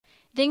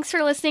Thanks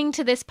for listening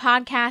to this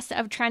podcast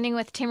of Trending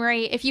with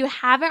Timmerie. If you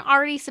haven't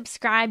already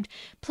subscribed,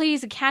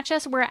 please catch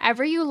us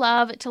wherever you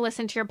love to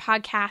listen to your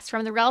podcast,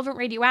 from the Relevant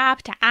Radio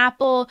app to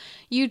Apple,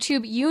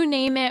 YouTube, you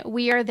name it,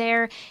 we are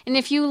there. And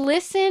if you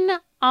listen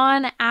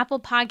on Apple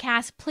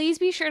Podcasts, please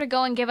be sure to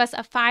go and give us a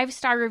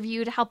 5-star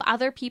review to help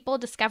other people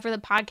discover the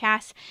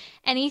podcast.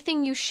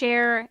 Anything you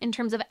share in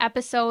terms of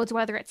episodes,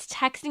 whether it's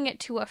texting it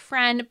to a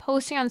friend,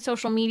 posting on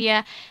social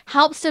media,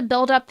 helps to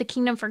build up the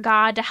kingdom for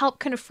God, to help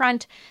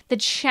confront the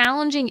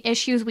challenging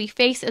issues we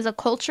face as a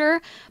culture,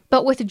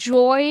 but with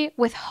joy,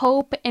 with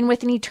hope, and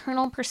with an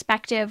eternal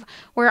perspective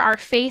where our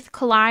faith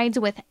collides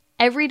with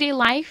everyday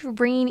life,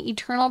 bringing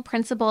eternal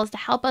principles to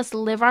help us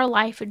live our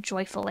life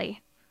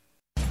joyfully.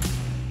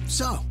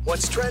 So,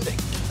 what's trending?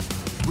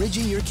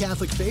 Bridging your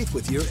Catholic faith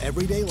with your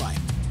everyday life.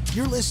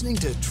 You're listening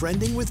to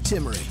Trending with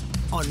Timmerie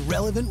on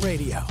Relevant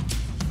Radio.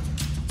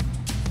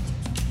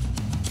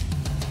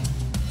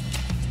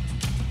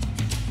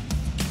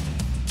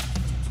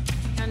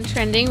 On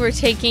Trending, we're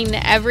taking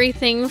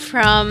everything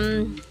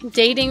from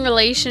dating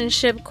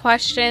relationship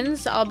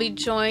questions. I'll be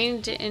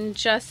joined in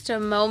just a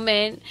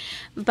moment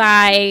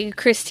by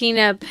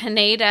Christina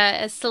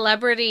Pineda, a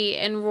celebrity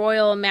and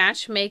royal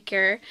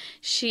matchmaker.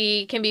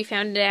 She can be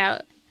found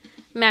at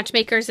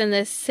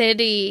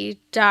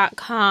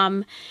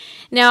matchmakersinthecity.com.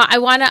 Now, I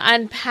want to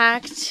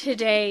unpack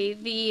today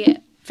the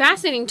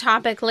fascinating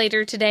topic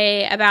later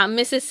today about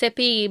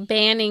Mississippi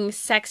banning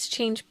sex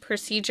change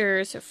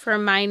procedures for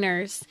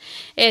minors.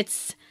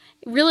 It's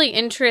really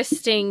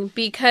interesting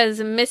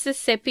because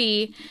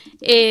Mississippi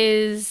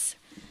is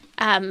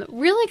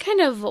really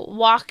kind of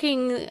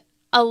walking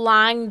a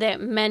line that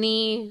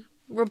many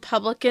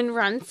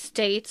Republican-run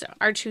states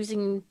are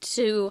choosing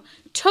to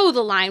toe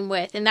the line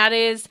with, and that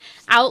is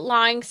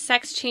outlawing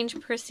sex change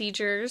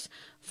procedures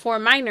for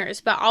minors,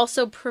 but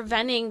also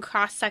preventing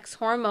cross-sex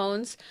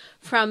hormones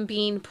from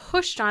being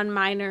pushed on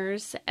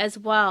minors as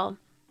well.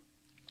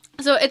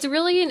 So it's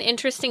really an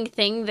interesting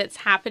thing that's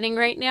happening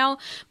right now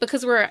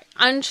because we're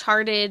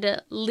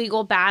uncharted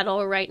legal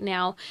battle right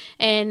now,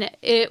 and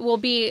it will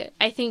be,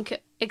 I think,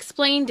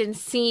 explained and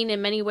seen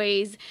in many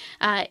ways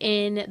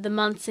in the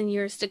months and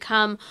years to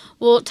come.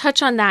 We'll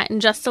touch on that in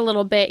just a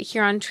little bit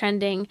here on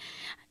Trending.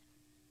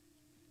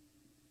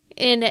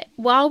 And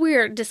while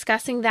we're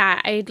discussing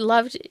that, I'd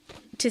love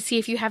to see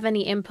if you have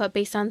any input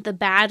based on the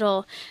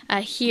battle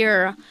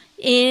here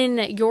in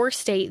your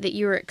state that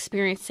you're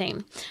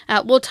experiencing.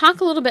 We'll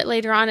talk a little bit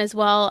later on as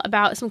well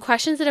about some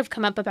questions that have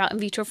come up about in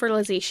vitro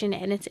fertilization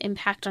and its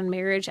impact on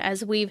marriage,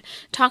 as we've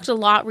talked a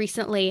lot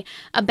recently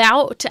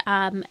about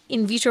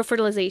in vitro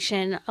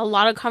fertilization, a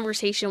lot of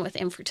conversation with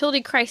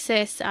infertility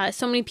crisis.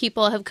 So many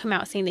people have come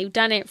out saying they've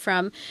done it,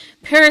 from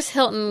Paris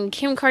Hilton,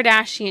 Kim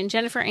Kardashian,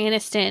 Jennifer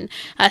Aniston,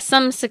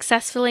 some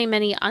successfully,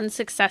 many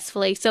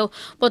unsuccessfully. So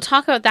we'll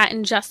talk about that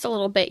in just a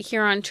little bit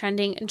here on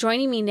Trending.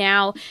 Joining me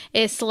now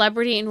is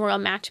celebrity and royal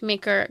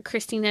matchmaker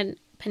Christina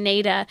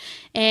Pineda,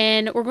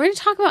 and we're going to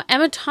talk about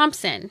Emma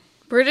Thompson.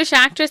 British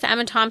actress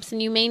Emma Thompson.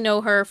 You may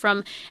know her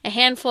from a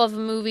handful of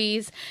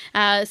movies,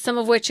 some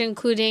of which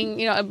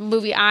including, a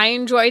movie I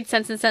enjoyed,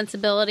 Sense and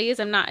Sensibilities.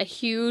 I'm not a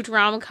huge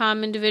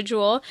rom-com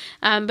individual,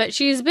 but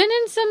she's been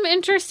in some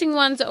interesting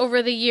ones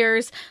over the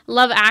years,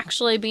 Love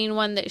Actually being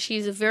one that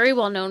she's very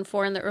well known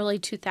for in the early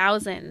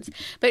 2000s.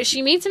 But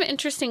she made some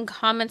interesting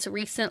comments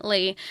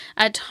recently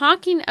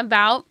talking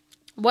about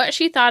what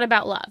she thought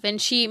about love. And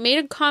she made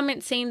a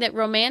comment saying that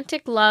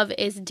romantic love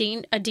is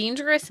a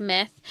dangerous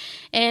myth,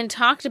 and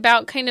talked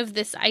about kind of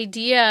this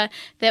idea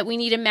that we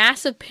need a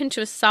massive pinch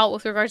of salt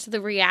with regards to the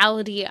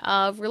reality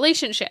of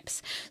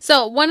relationships.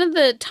 So one of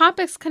the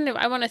topics kind of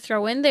I want to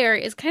throw in there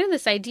is kind of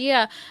this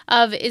idea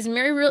of, is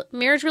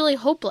marriage really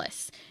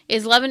hopeless?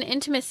 Is love and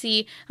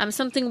intimacy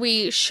something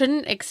we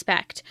shouldn't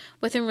expect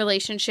within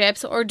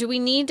relationships, or do we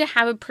need to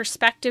have a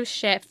perspective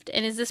shift?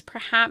 And is this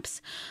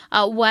perhaps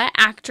what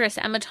actress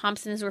Emma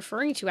Thompson is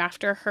referring to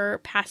after her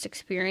past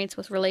experience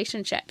with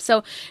relationships?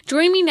 So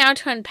joining me now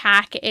to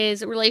unpack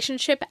is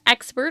relationship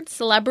expert,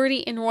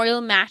 celebrity and royal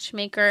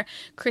matchmaker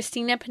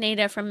Christina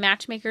Pineda from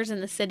Matchmakers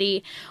in the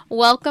City.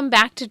 Welcome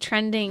back to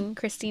Trending,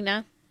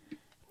 Christina.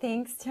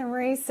 Thanks,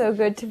 Timmerie. So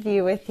good to be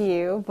with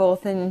you,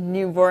 both in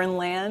newborn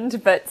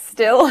land, but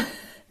still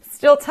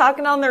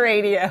talking on the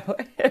radio.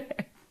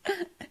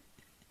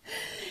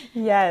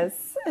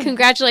 Yes.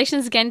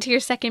 Congratulations again to your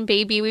second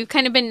baby. We've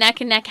kind of been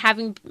neck and neck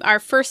having our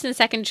first and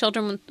second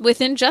children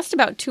within just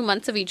about 2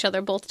 months of each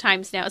other both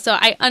times now. So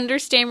I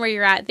understand where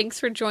you're at. Thanks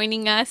for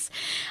joining us.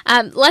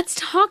 Let's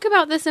talk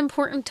about this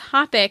important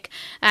topic.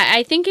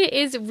 I think it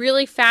is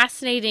really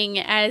fascinating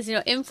as,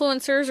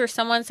 influencers or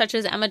someone such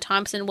as Emma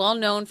Thompson, well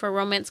known for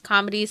romance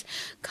comedies,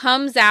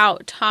 comes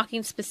out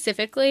talking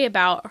specifically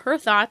about her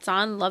thoughts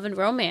on love and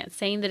romance,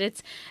 saying that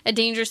it's a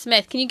dangerous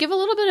myth. Can you give a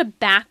little bit of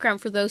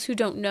background for those who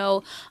don't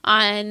know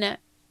on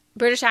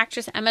British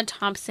actress Emma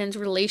Thompson's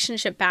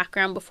relationship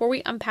background before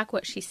we unpack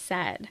what she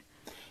said?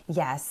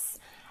 Yes.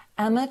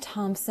 Emma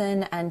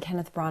Thompson and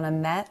Kenneth Branagh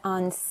met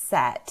on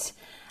set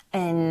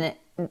and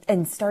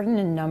starred in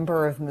a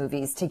number of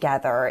movies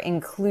together,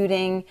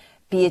 including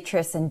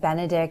Beatrice and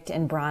Benedict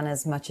in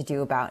Brana's Much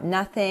Ado About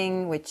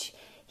Nothing, which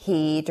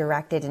he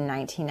directed in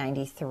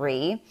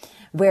 1993,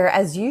 where,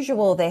 as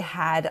usual, they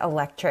had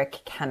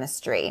electric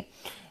chemistry.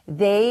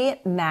 They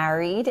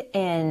married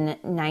in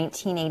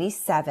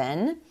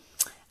 1987,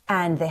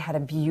 and they had a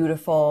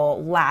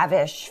beautiful,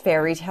 lavish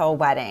fairy tale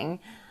wedding.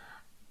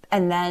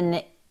 And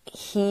then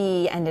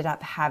he ended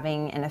up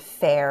having an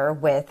affair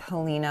with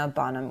Helena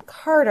Bonham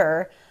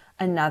Carter,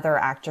 another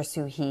actress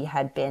who he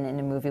had been in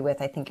a movie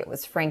with. I think it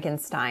was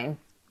Frankenstein.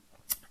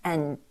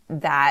 And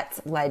that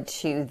led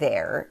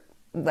to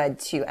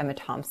Emma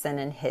Thompson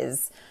and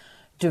his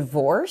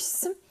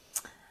divorce.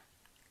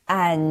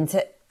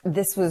 And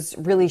this was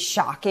really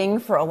shocking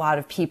for a lot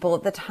of people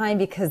at the time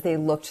because they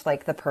looked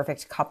like the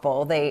perfect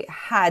couple. They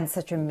had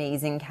such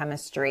amazing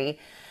chemistry.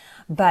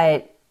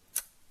 But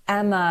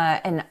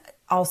Emma, and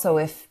also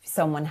if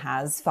someone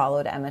has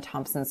followed Emma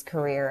Thompson's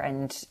career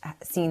and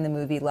seen the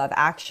movie Love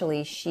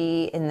Actually,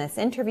 she, in this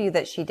interview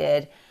that she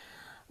did,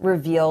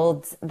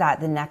 revealed that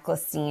the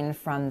necklace scene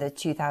from the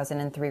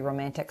 2003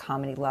 romantic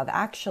comedy Love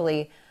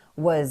Actually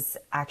was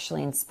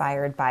actually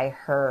inspired by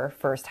her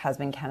first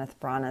husband, Kenneth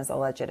Branagh's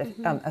alleged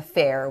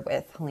affair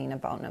with Helena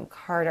Bonham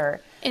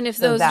Carter. And if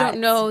those don't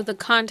know the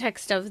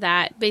context of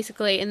that,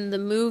 basically in the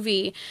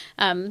movie,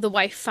 the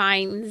wife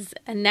finds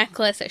a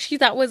necklace that she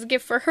thought was a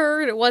gift for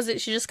her. It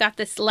wasn't. She just got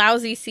this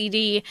lousy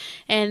CD,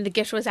 and the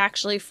gift was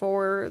actually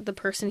for the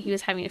person he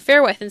was having an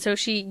affair with. And so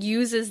she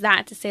uses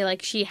that to say,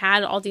 like, she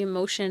had all the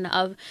emotion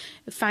of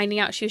finding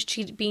out she was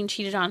being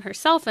cheated on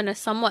herself in a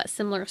somewhat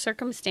similar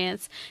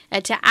circumstance,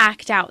 to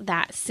act out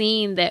that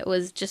scene that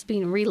was just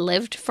being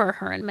relived for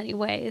her in many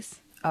ways.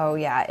 Oh,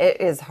 yeah,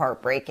 it is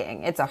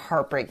heartbreaking. It's a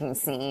heartbreaking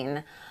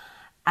scene.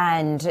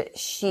 And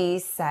she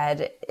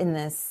said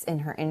in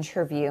her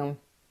interview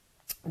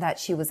that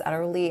she was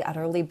utterly,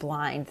 utterly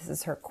blind. This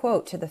is her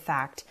quote, to the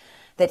fact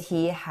that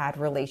he had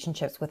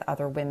relationships with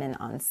other women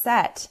on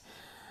set.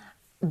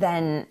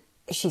 Then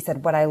she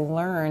said, what I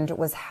learned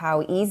was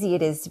how easy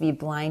it is to be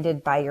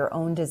blinded by your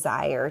own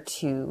desire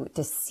to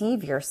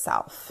deceive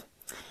yourself.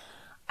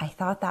 I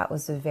thought that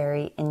was a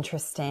very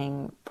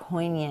interesting,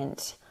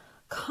 poignant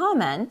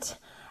comment.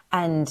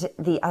 And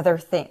the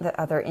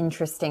other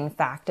interesting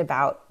fact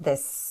about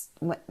this,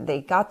 they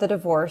got the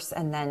divorce,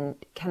 and then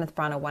Kenneth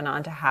Branagh went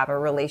on to have a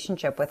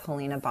relationship with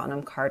Helena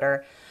Bonham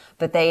Carter,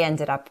 but they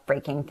ended up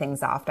breaking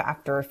things off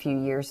after a few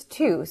years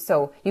too.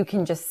 So you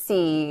can just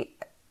see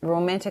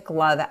romantic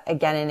love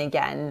again and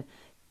again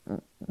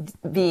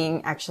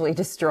being actually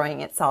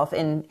destroying itself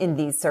in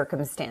these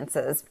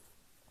circumstances.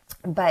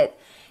 But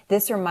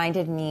this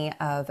reminded me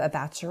of a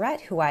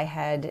bachelorette who I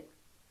had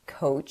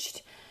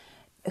coached,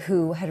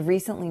 who had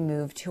recently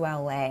moved to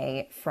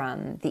LA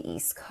from the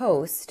East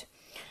Coast.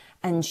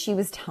 And she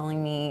was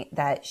telling me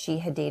that she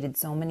had dated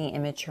so many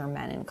immature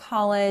men in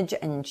college,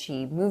 and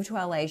she moved to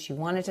LA. She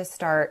wanted to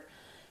start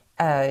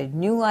a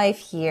new life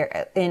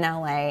here in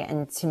LA,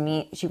 and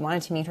she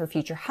wanted to meet her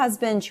future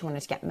husband. She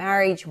wanted to get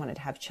married. She wanted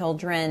to have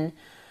children.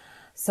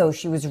 So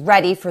she was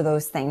ready for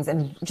those things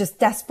and just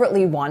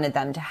desperately wanted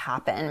them to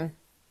happen.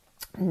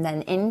 And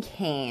then in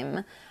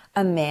came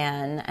a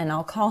man, and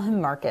I'll call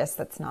him Marcus.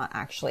 That's not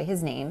actually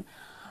his name,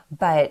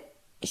 but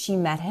she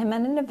met him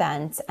at an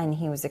event, and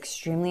he was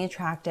extremely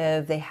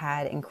attractive. They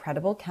had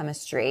incredible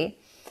chemistry.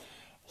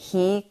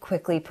 He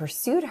quickly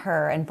pursued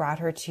her and brought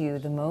her to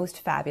the most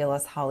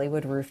fabulous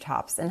Hollywood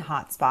rooftops and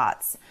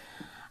hotspots.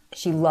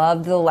 She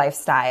loved the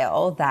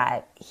lifestyle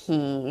that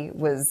he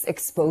was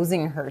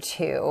exposing her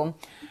to,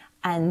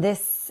 and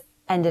this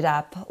ended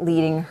up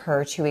leading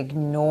her to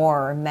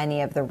ignore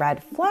many of the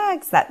red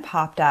flags that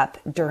popped up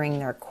during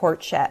their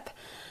courtship,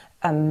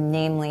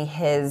 namely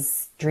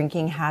his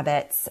drinking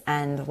habits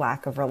and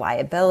lack of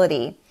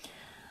reliability.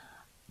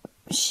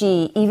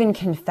 She even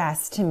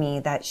confessed to me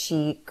that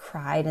she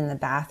cried in the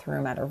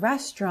bathroom at a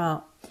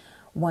restaurant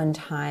one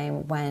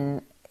time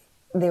when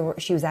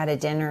she was at a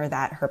dinner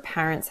that her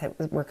parents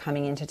were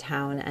coming into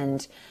town,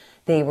 and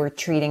they were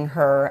treating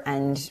her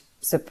and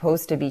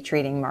supposed to be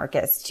treating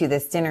Marcus to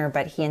this dinner,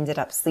 but he ended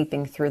up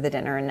sleeping through the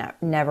dinner and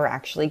never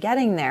actually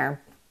getting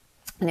there.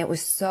 And it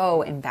was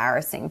so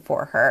embarrassing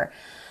for her.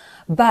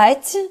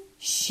 But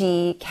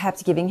she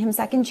kept giving him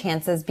second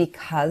chances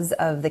because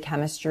of the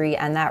chemistry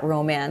and that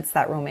romance,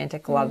 that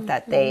romantic love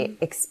that they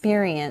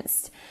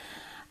experienced.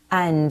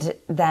 But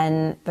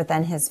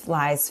then his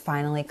lies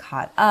finally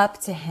caught up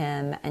to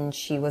him, and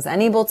she was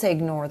unable to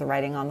ignore the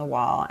writing on the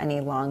wall any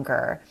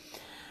longer.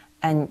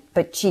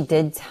 But she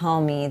did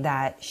tell me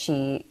that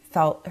she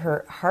felt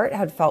her heart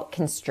had felt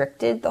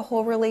constricted the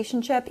whole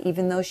relationship,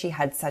 even though she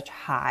had such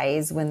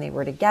highs when they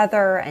were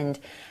together, and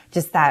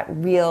just that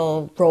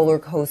real roller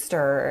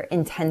coaster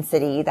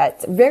intensity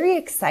that's very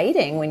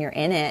exciting when you're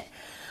in it.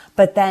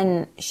 But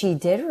then she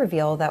did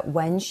reveal that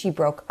when she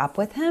broke up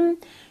with him,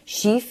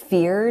 she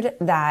feared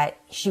that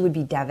she would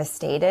be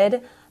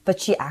devastated,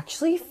 but she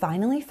actually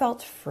finally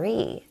felt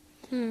free.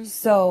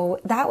 So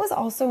that was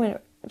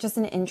also just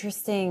an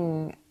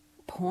interesting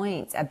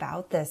point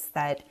about this,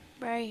 that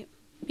right.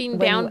 Being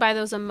bound by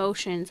those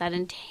emotions, that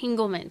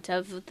entanglement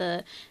of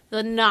the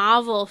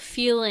novel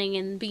feeling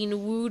and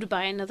being wooed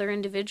by another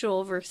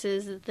individual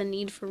versus the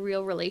need for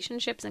real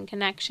relationships and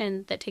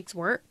connection that takes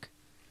work.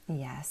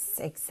 Yes,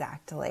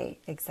 exactly.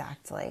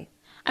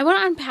 I want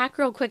to unpack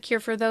real quick here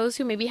for those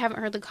who maybe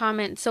haven't heard the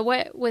comment. So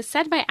what was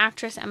said by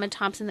actress Emma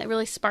Thompson that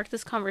really sparked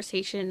this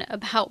conversation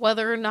about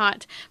whether or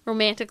not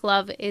romantic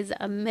love is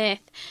a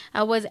myth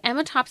was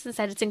Emma Thompson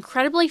said it's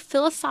incredibly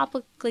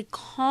philosophically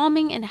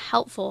calming and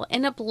helpful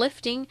and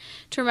uplifting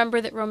to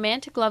remember that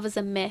romantic love is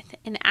a myth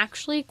and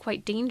actually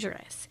quite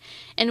dangerous.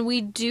 And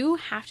we do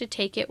have to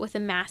take it with a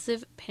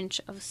massive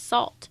pinch of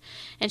salt.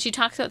 And she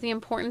talks about the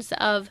importance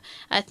of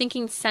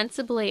thinking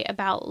sensibly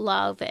about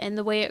love and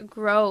the way it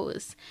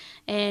grows,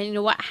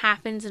 and what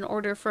happens in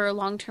order for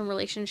long-term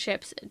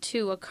relationships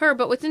to occur.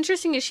 But what's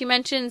interesting is she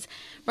mentions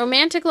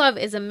romantic love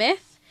is a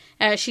myth.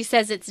 She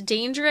says it's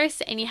dangerous,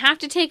 and you have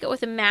to take it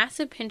with a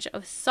massive pinch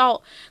of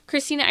salt.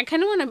 Christina, I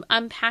kind of want to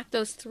unpack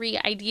those three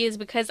ideas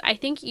because I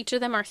think each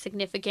of them are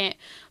significant.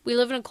 We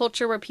live in a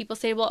culture where people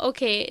say, well,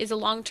 okay, is a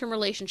long-term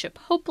relationship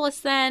hopeless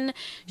then?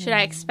 Should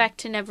I expect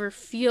to never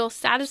feel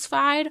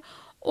satisfied?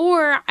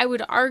 Or I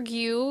would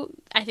argue,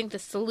 I think the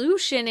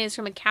solution is,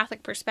 from a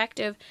Catholic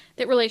perspective,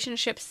 that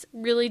relationships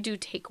really do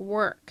take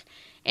work.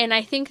 And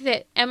I think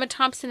that Emma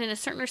Thompson, in a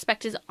certain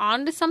respect, is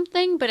onto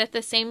something, but at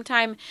the same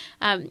time,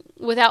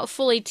 without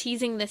fully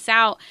teasing this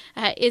out,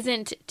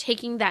 isn't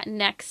taking that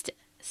next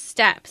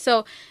step.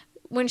 So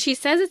when she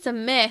says it's a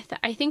myth,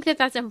 I think that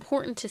that's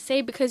important to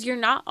say because you're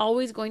not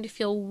always going to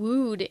feel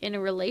wooed in a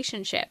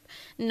relationship.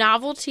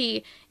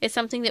 Novelty is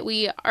something that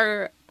we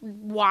are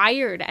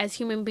wired as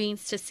human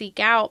beings to seek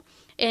out,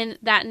 and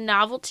that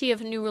novelty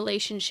of a new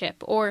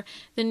relationship or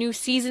the new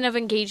season of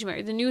engagement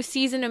or the new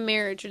season of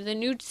marriage or the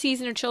new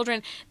season of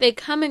children, they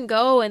come and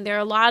go, and there are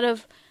a lot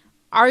of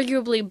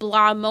arguably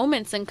blah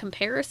moments in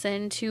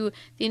comparison to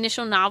the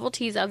initial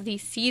novelties of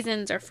these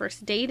seasons or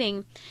first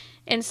dating.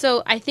 And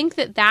so I think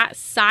that that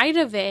side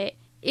of it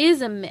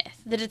is a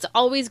myth, that it's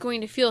always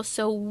going to feel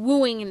so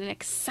wooing and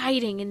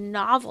exciting and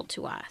novel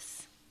to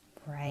us.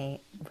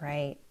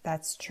 Right.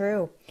 That's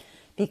true.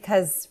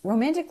 Because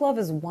romantic love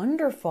is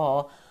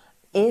wonderful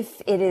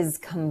if it is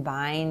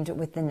combined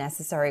with the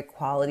necessary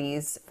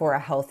qualities for a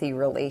healthy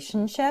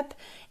relationship.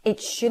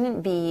 It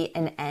shouldn't be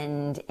an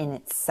end in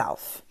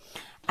itself.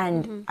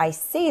 And I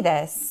say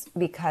this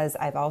because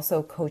I've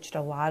also coached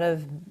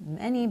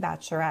many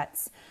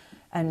bachelorettes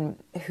and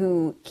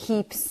who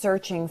keep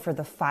searching for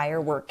the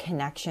firework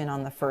connection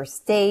on the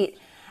first date.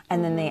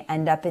 And then they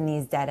end up in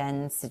these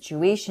dead-end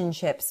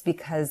situationships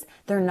because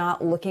they're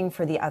not looking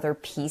for the other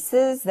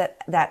pieces that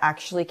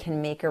actually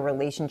can make a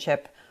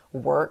relationship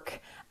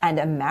work and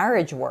a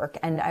marriage work.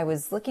 And I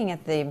was looking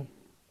at the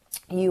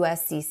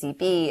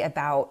USCCB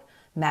about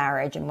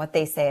marriage and what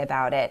they say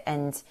about it.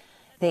 And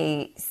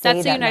they say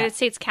that's the United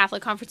States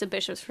Catholic Conference of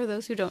Bishops, for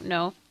those who don't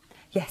know.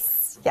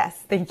 Yes.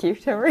 Thank you,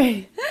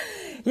 Tori.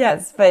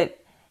 Yes, but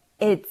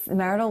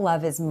marital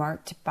love is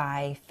marked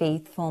by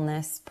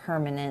faithfulness,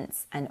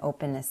 permanence, and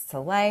openness to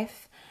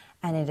life.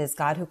 And it is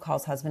God who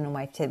calls husband and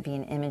wife to be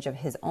an image of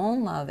his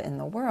own love in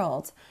the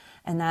world.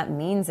 And that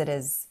means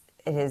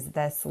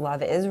this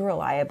love is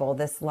reliable.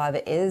 This love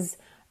is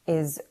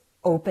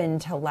open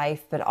to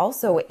life, but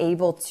also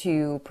able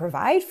to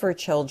provide for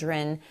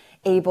children,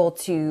 able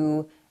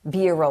to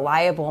be a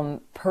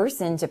reliable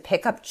person to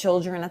pick up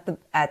children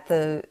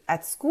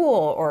at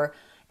school. Or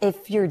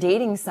if you're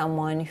dating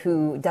someone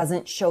who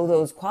doesn't show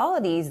those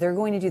qualities, they're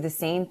going to do the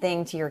same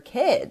thing to your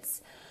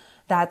kids.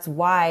 That's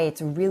why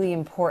it's really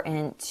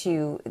important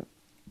to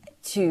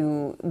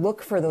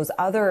look for those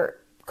other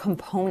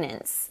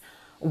components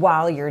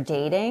while you're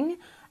dating.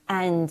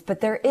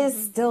 But there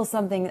is still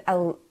something,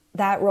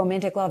 that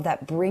romantic love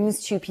that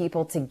brings two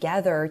people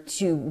together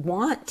to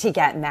want to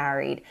get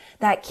married,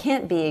 that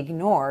can't be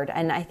ignored.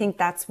 And I think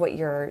that's what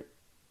you're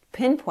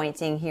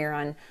pinpointing here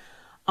on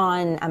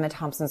Emma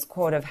Thompson's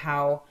quote of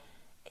how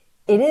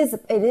it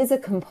is a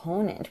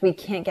component. We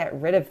can't get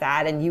rid of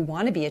that. And you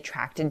want to be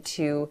attracted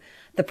to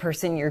the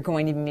person you're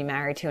going to be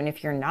married to. And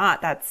if you're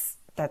not, that's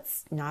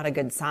not a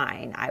good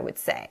sign, I would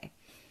say.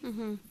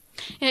 Mm-hmm.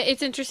 Yeah,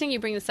 it's interesting you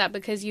bring this up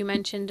because you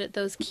mentioned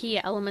those key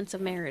elements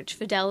of marriage: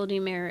 fidelity,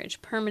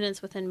 marriage,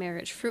 permanence within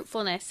marriage,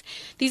 fruitfulness.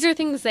 These are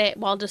things that,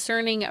 while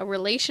discerning a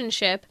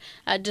relationship,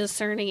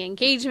 discerning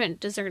engagement,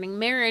 discerning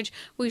marriage,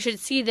 we should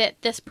see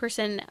that this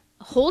person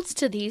holds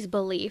to these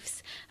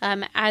beliefs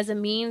as a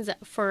means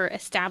for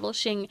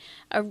establishing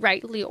a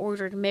rightly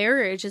ordered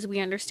marriage as we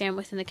understand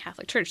within the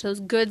Catholic Church. Those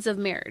goods of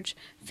marriage,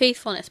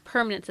 faithfulness,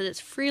 permanence, that it's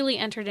freely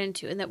entered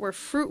into and that we're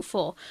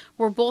fruitful.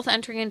 We're both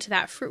entering into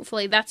that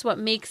fruitfully. That's what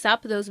makes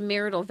up those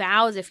marital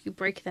vows if you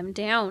break them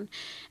down.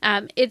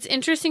 It's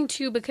interesting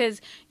too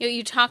because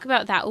you talk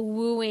about that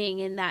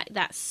wooing and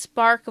that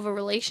spark of a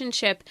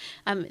relationship.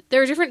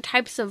 There are different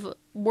types of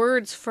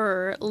words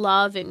for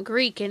love in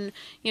Greek, and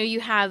you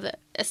have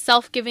a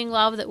self-giving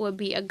love that would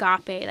be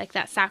agape, like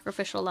that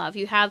sacrificial love.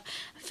 You have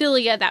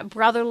philia, that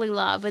brotherly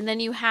love, and then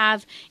you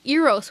have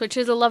eros, which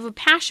is a love of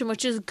passion,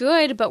 which is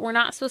good, but we're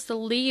not supposed to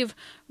leave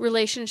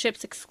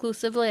relationships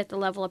exclusively at the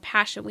level of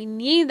passion. We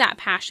need that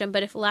passion,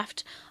 but if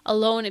left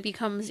alone, it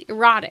becomes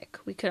erotic,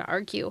 we could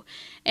argue.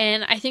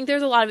 And I think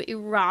there's a lot of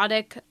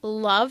erotic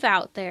love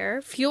out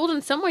there, fueled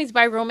in some ways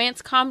by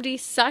romance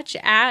comedies such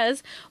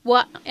as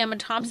what Emma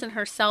Thompson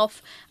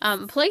herself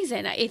plays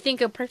in. I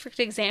think a perfect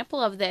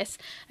example of this,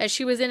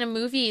 she was in a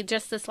movie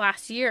just this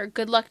last year,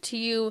 Good Luck to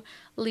You,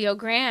 Leo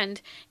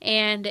Grande,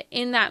 and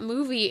in that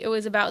movie it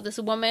was about this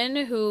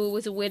woman who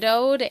was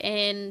widowed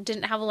and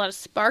didn't have a lot of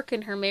spark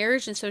in her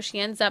marriage, and so she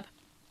ends up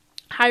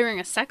hiring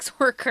a sex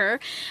worker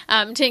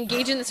to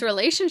engage in this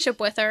relationship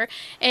with her.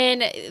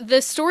 And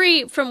the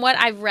story, from what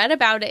I've read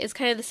about it, is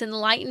kind of this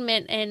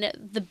enlightenment. And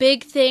the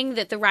big thing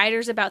that the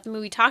writers about the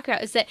movie talk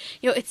about is that,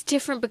 it's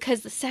different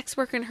because the sex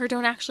worker and her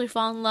don't actually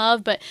fall in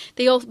love, but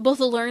they both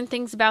learn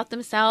things about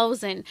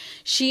themselves, and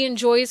she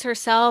enjoys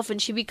herself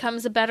and she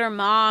becomes a better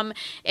mom.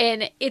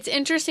 And it's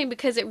interesting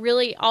because it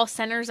really all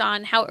centers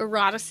on how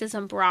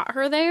eroticism brought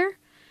her there.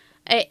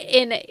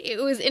 And it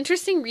was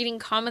interesting reading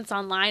comments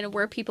online of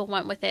where people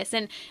went with this.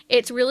 And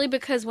it's really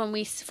because when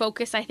we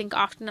focus, I think,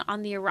 often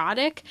on the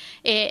erotic,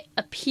 it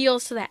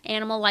appeals to that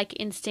animal-like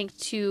instinct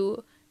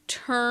to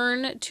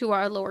turn to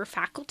our lower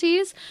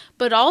faculties,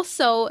 but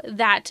also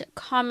that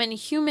common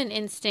human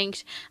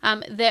instinct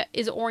that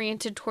is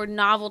oriented toward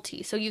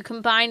novelty. So you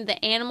combine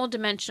the animal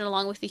dimension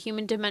along with the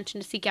human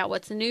dimension to seek out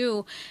what's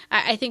new.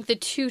 I think the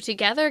two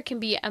together can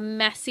be a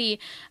messy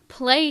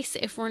place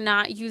if we're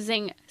not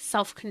using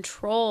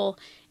self-control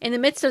in the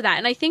midst of that.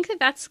 And I think that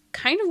that's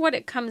kind of what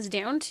it comes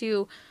down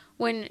to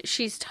when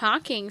she's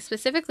talking,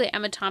 specifically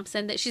Emma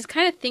Thompson, that she's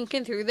kind of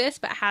thinking through this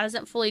but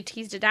hasn't fully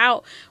teased it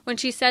out when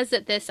she says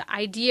that this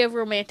idea of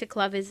romantic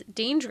love is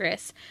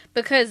dangerous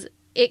because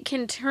it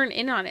can turn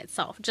in on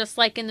itself. Just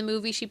like in the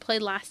movie she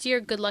played last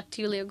year, Good Luck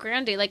to You, Leo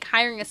Grande, like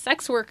hiring a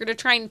sex worker to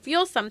try and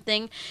feel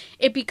something,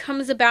 it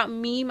becomes about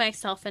me,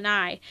 myself, and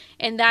I.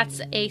 And that's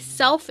a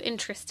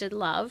self-interested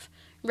love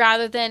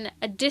rather than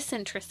a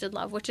disinterested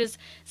love, which is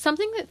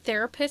something that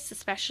therapists,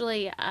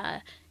 especially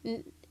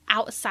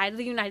outside of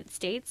the United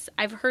States,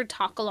 I've heard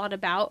talk a lot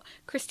about,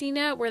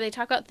 Christina, where they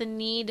talk about the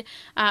need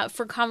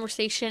for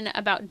conversation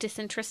about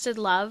disinterested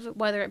love,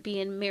 whether it be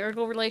in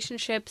marital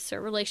relationships or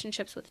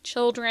relationships with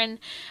children,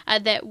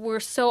 that we're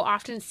so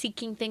often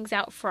seeking things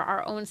out for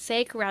our own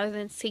sake rather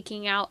than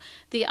seeking out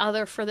the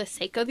other for the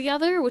sake of the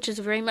other, which is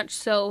very much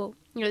so,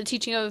 the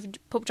teaching of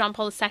Pope John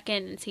Paul II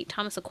and St.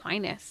 Thomas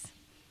Aquinas.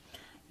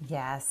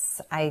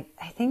 Yes, I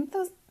think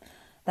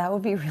that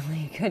would be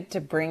really good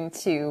to bring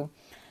to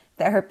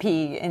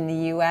therapy in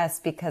the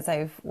U.S. because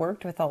I've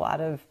worked with a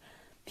lot of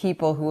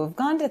people who have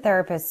gone to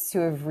therapists who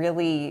have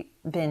really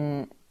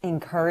been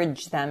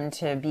encouraged them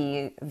to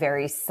be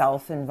very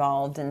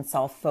self-involved and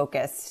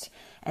self-focused.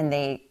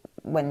 And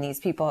when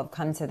these people have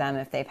come to them,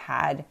 if they've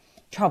had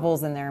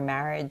troubles in their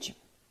marriage,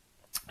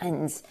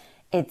 and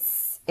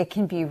it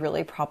can be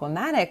really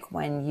problematic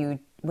when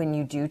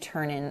you do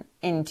turn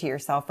into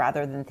yourself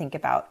rather than think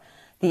about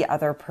the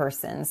other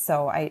person.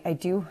 So I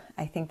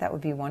think that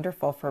would be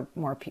wonderful for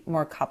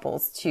more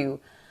couples to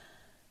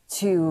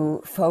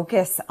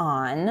focus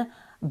on.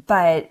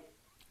 But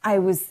I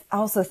was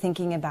also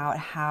thinking about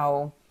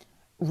how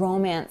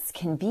romance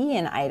can be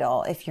an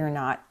idol if you're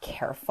not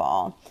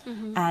careful.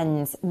 Mm-hmm.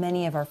 And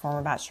many of our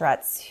former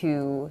bachelorettes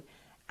who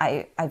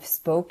I've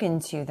spoken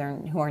to,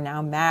 who are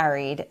now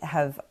married,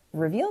 have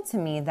revealed to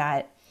me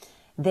that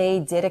they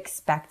did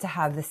expect to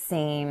have the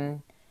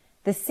same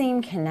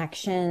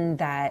connection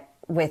that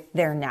with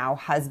their now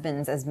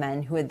husbands as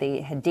men who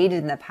they had dated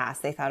in the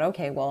past. They thought,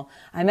 okay, well,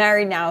 I'm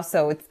married now,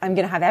 so I'm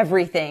going to have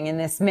everything in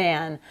this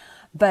man.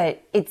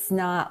 But it's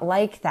not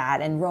like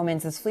that, and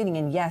romance is fleeting.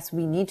 And yes,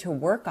 we need to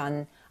work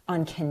on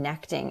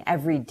connecting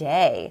every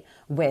day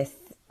with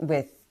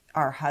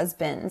our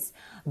husbands.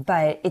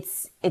 But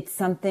it's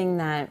something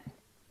that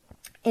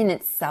in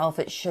itself,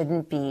 it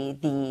shouldn't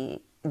be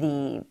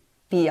the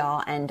be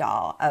all end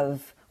all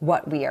of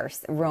what we are.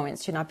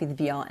 Romance should not be the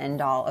be all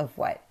end all of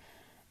what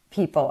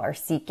people are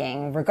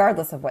seeking,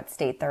 regardless of what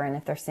state they're in,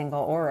 if they're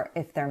single or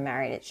if they're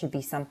married. It should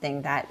be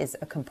something that is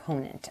a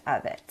component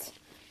of it.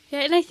 Yeah,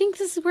 and I think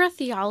this is where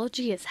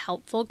theology is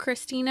helpful,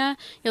 Christina.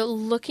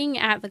 Looking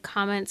at the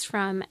comments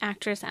from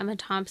actress Emma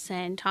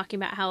Thompson talking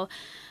about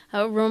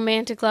how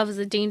romantic love is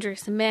a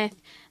dangerous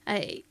myth,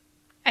 I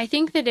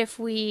think that if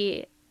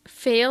we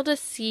fail to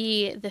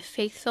see the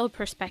faith-filled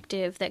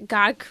perspective that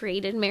God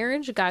created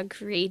marriage, God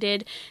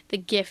created the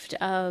gift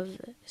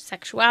of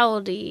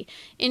sexuality,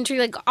 intrigue,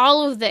 like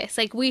all of this.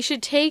 Like, we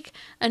should take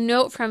a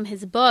note from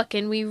his book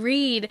and we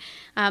read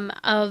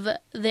of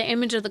the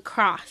image of the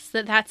cross,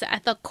 that's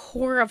at the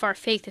core of our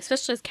faith,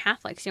 especially as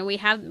Catholics.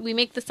 We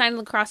make the sign of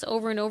the cross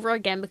over and over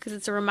again because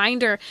it's a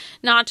reminder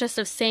not just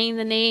of saying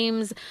the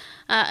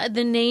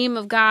name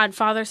of God,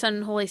 Father, Son,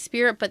 and Holy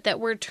Spirit, but that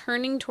we're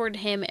turning toward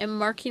him and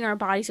marking our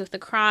bodies with the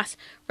cross,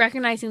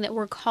 recognizing that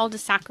we're called to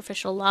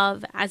sacrificial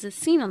love as is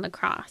seen on the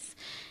cross.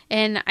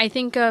 And I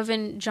think of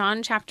in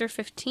John chapter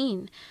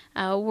 15,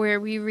 where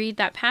we read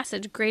that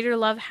passage, greater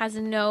love has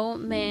no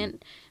man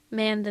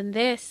man than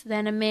this,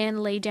 then a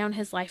man laid down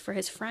his life for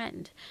his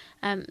friend.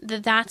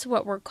 That's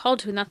what we're called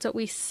to, and that's what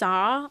we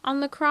saw on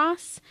the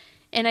cross.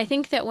 And I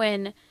think that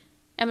when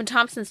Emma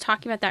Thompson's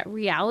talking about that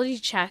reality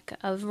check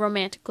of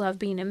romantic love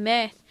being a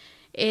myth,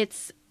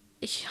 it's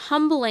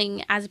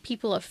humbling as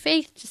people of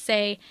faith to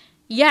say,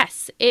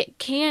 yes, it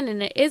can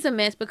and it is a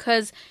myth,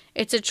 because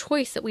it's a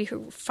choice that we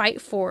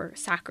fight for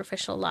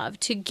sacrificial love,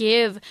 to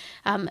give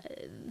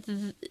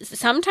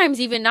sometimes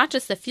even not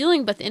just the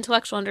feeling, but the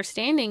intellectual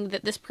understanding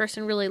that this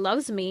person really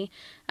loves me,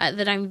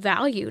 that I'm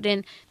valued.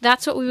 And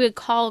that's what we would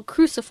call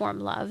cruciform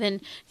love. In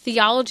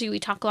theology, we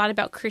talk a lot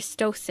about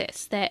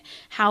Christosis, that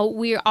how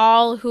we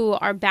all who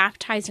are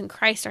baptized in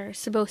Christ are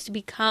supposed to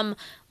become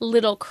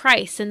little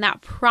Christ. And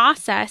that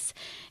process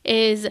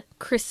is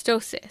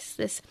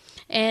Christosis.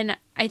 And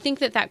I think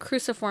that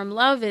cruciform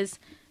love is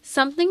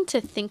something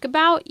to think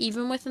about,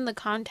 even within the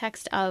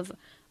context of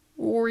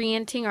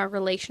orienting our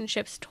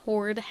relationships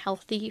toward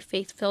healthy,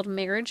 faith-filled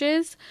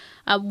marriages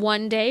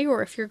one day,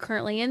 or if you're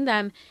currently in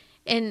them.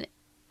 And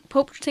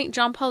Pope St.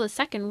 John Paul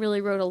II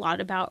really wrote a lot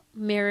about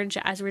marriage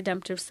as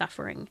redemptive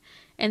suffering,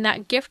 and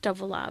that gift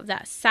of love,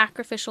 that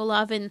sacrificial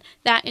love, and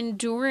that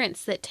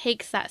endurance that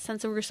takes that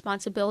sense of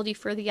responsibility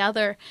for the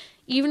other,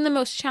 even the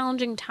most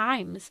challenging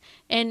times.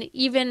 And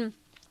even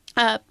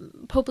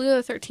Pope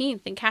Leo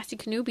XIII and Cassie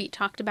Knuby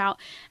talked about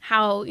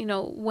how,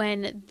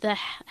 when the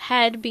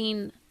head,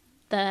 being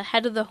the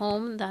head of the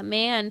home, the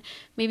man,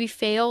 maybe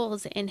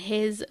fails in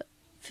his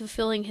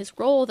fulfilling his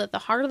role, that the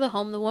heart of the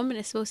home, the woman,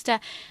 is supposed to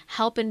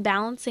help in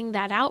balancing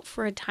that out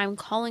for a time,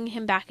 calling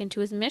him back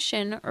into his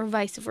mission, or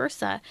vice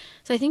versa.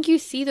 So I think you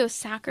see those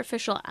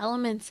sacrificial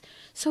elements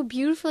so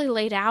beautifully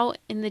laid out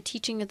in the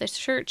teaching of the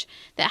church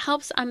that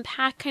helps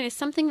unpack kind of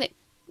something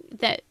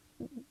that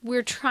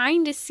we're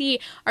trying to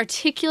see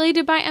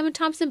articulated by Emma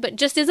Thompson, but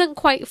just isn't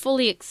quite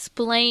fully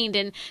explained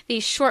in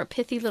these short,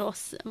 pithy little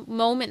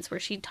moments where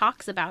she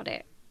talks about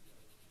it.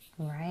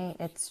 Right,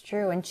 it's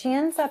true. And she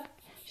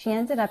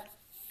ended up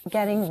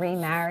getting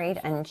remarried,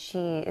 and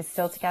she is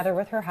still together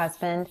with her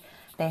husband.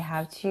 They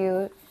have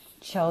two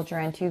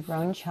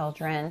grown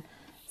children.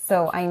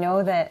 So I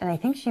know that, and I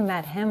think she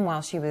met him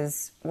while she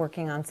was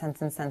working on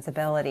Sense and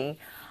Sensibility,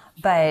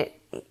 but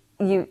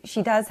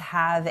she does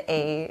have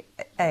a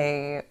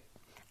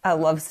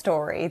love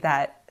story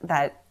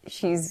that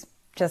she's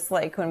just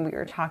like when we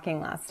were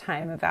talking last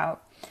time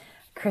about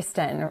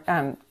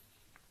Trista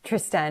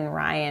and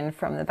Ryan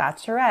from The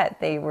Bachelorette.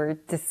 They were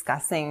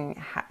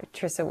discussing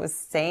Trista was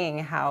saying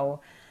how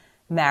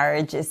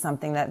marriage is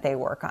something that they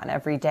work on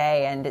every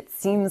day. And it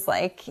seems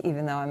like,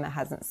 even though Emma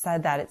hasn't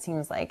said that, it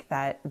seems like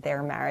that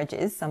their marriage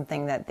is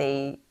something that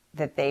they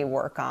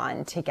work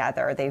on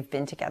together. They've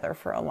been together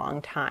for a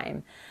long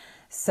time.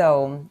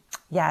 So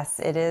yes,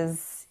 it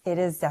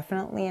is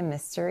definitely a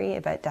mystery,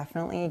 but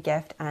definitely a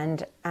gift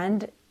and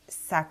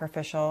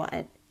sacrificial,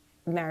 and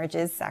marriage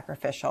is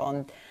sacrificial.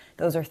 And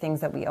those are things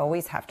that we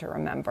always have to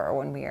remember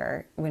when we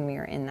are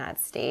in that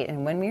state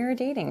and when we are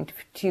dating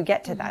to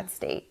get to that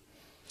state.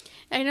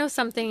 I know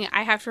something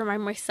I have to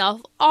remind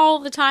myself all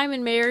the time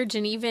in marriage,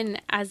 and even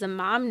as a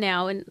mom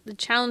now, in the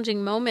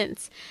challenging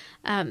moments.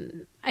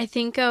 I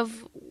think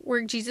of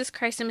where Jesus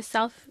Christ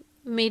himself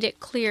made it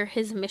clear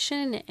his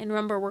mission. And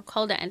remember, we're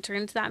called to enter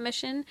into that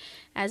mission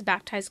as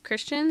baptized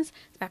Christians,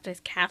 as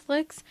baptized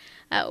Catholics,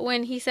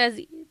 when he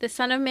says, the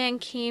Son of Man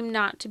came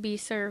not to be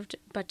served,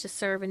 but to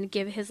serve and to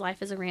give his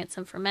life as a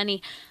ransom for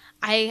many.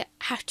 I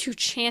have to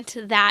chant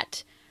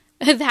that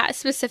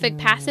specific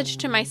passage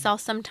to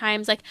myself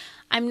sometimes. Like,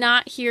 I'm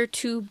not here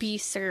to be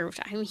served.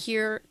 I'm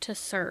here to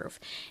serve.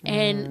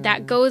 And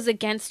that goes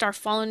against our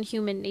fallen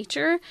human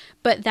nature,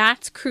 but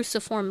that's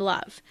cruciform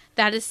love.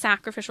 That is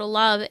sacrificial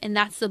love, and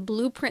that's the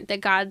blueprint that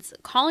God's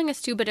calling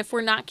us to. But if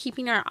we're not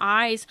keeping our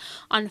eyes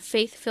on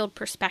faith-filled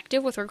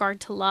perspective with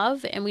regard to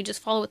love, and we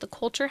just follow what the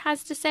culture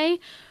has to say,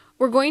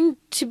 we're going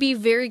to be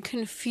very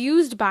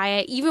confused by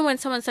it. Even when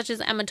someone such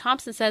as Emma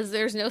Thompson says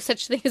there's no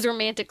such thing as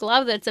romantic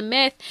love, that's a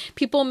myth,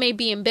 people may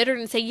be embittered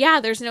and say, yeah,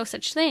 there's no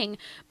such thing.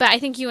 But I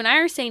think you and I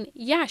are saying,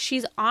 yeah,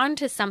 she's on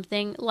to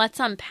something. Let's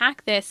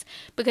unpack this,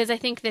 because I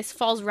think this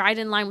falls right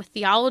in line with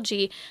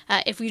theology.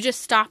 If you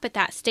just stop at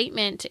that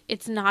statement,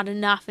 it's not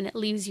enough, and it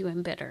leaves you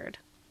embittered.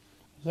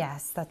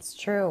 Yes, that's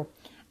true.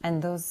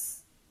 And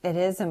it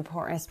is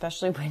important,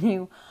 especially when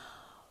you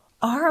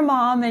are a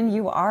mom and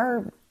you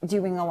are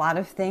doing a lot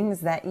of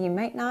things that you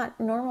might not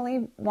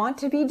normally want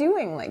to be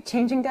doing, like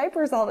changing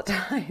diapers all the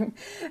time.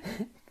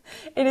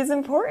 It is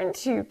important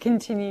to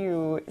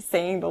continue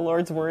saying the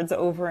Lord's words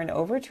over and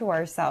over to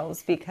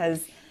ourselves,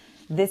 because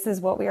this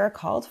is what we are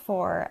called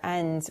for.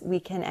 And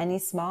any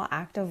small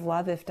act of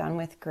love, if done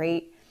with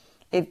great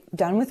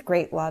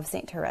love,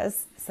 St.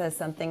 Therese says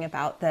something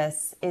about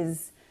this,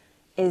 is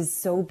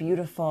so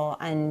beautiful,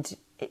 and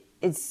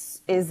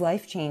is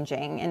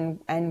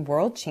life-changing and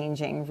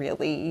world-changing,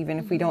 really, even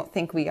if we don't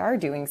think we are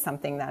doing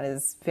something that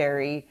is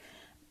very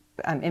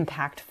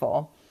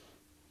impactful.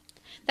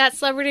 That's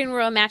celebrity and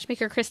royal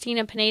matchmaker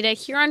Christina Pineda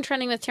here on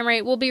Trending with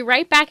Timmerie. We'll be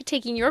right back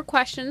taking your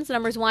questions.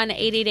 Numbers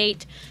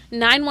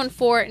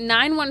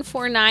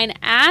 1-888-914-9149.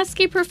 Ask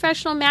a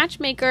professional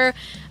matchmaker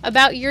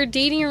about your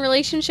dating and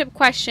relationship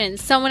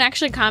questions. Someone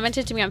actually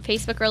commented to me on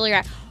Facebook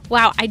earlier,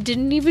 wow, I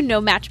didn't even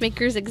know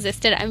matchmakers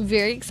existed. I'm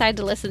very excited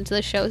to listen to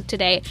the show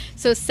today.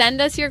 So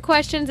send us your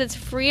questions. It's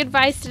free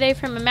advice today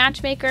from a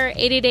matchmaker,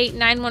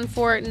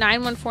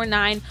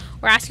 888-914-9149.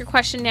 Or ask your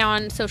question now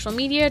on social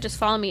media. Just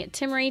follow me at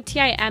Timmerie,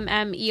 Timmerie.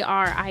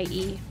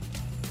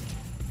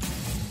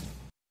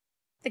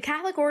 The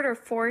Catholic Order of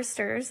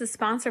Foresters, the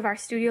sponsor of our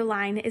studio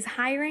line, is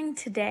hiring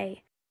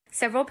today.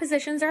 Several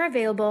positions are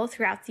available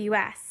throughout the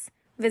U.S.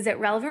 Visit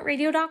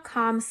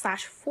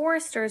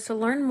relevantradio.com/foresters to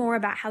learn more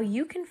about how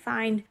you can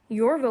find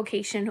your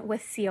vocation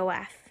with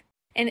COF.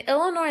 An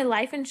Illinois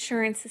Life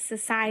Insurance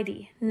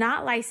Society,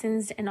 not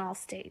licensed in all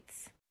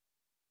states.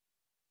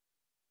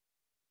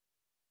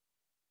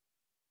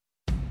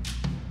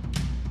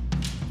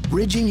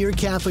 Bridging your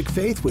Catholic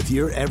faith with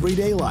your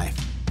everyday life.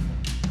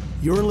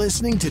 You're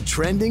listening to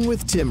Trending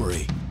with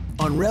Timmerie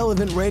on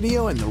Relevant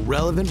Radio and the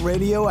Relevant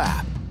Radio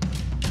app.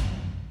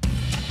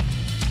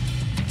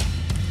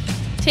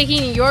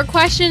 Taking your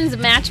questions,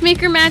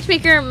 matchmaker,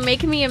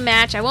 making me a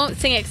match. I won't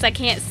sing it because I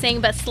can't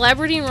sing, but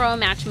celebrity and royal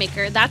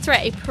matchmaker. That's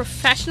right, a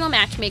professional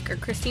matchmaker.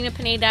 Christina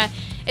Pineda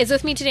is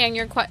with me today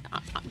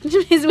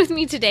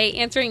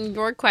answering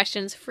your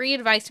questions. Free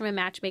advice from a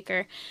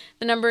matchmaker.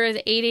 The number is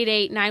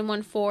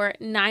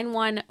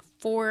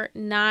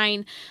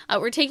 888-914-9149.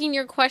 We're taking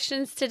your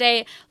questions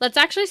today. Let's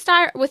actually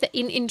start with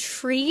an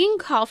intriguing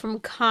call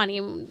from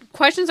Connie.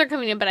 Questions are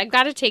coming in, but I've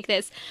got to take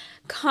this.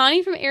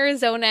 Connie from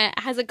Arizona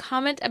has a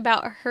comment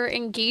about her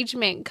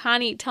engagement.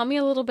 Connie, tell me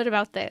a little bit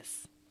about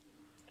this.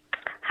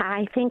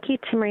 Hi, thank you,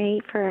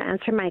 Timmerie, for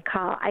answering my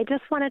call. I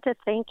just wanted to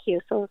thank you.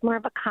 So it was more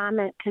of a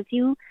comment because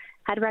you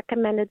had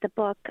recommended the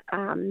book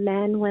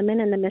Men, Women,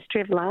 and the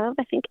Mystery of Love,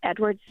 I think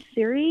Edward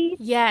Series.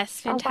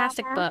 Yes,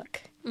 fantastic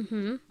book.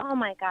 Mm-hmm. Oh,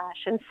 my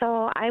gosh. And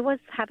so I was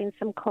having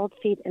some cold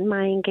feet in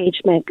my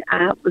engagement.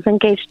 I was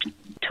engaged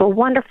to a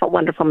wonderful,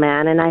 wonderful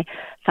man, and I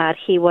thought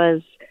he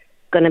was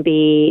going to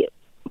be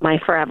my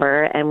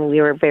forever, and we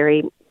were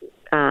very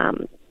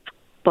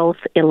both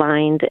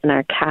aligned in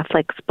our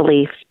Catholic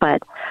beliefs,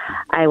 but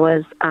I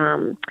was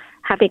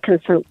having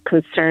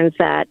concerns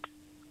that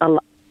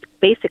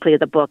basically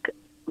the book,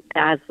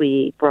 as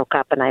we broke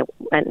up and I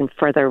went and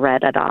further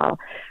read it all,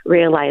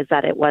 realized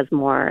that it was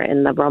more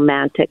in the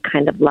romantic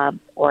kind of love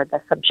or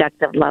the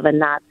subjective love and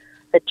not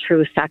the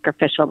true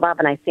sacrificial love.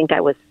 And I think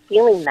I was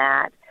feeling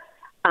that,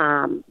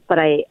 but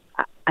I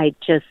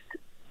just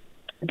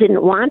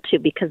didn't want to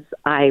because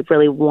I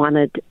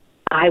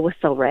was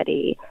so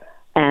ready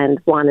and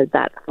wanted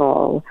that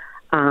full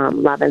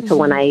love. And so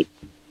when I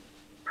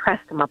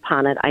pressed him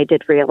upon it, I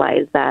did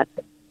realize that,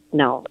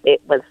 no, it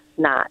was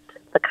not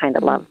the kind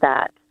of love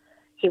that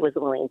he was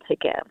willing to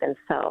give. And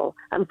so,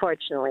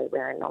 unfortunately,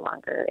 we're no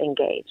longer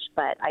engaged.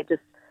 But I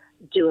just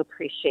do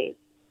appreciate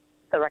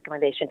the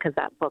recommendation because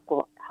that book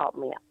will help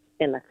me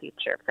in the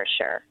future for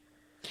sure.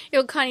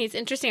 Connie, it's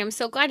interesting. I'm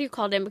so glad you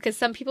called in because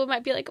some people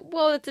might be like,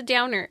 whoa, that's a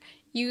downer.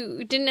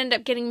 You didn't end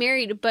up getting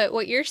married, but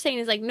what you're saying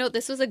is like, no,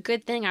 this was a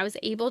good thing. I was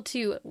able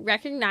to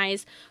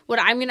recognize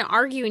what I'm going to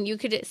argue, and you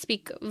could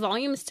speak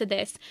volumes to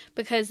this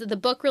because the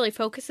book really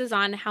focuses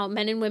on how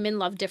men and women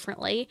love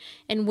differently,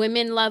 and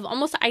women love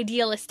almost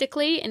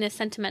idealistically in a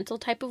sentimental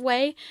type of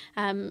way,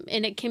 and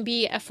it can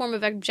be a form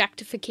of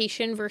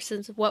objectification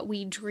versus what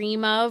we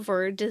dream of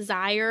or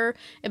desire.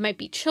 It might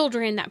be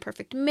children, that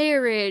perfect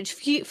marriage,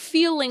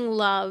 feeling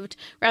loved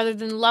rather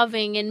than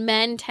loving, and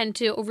men tend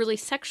to overly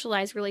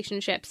sexualize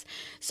relationships.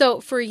 So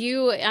for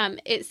you,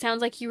 it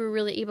sounds like you were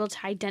really able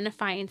to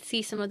identify and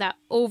see some of that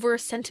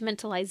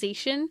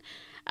over-sentimentalization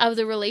of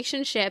the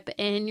relationship,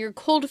 and your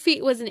cold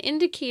feet was an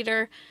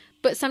indicator,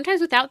 but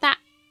sometimes without that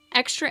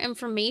extra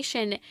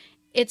information,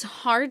 it's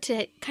hard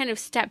to kind of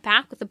step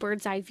back with a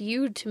bird's eye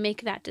view to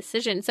make that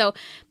decision. So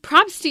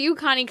props to you,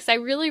 Connie, because I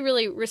really,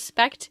 really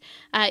respect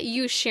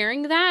you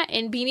sharing that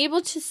and being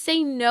able to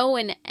say no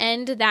and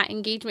end that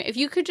engagement. If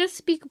you could just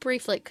speak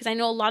briefly, because I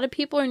know a lot of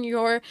people in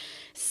your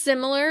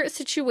similar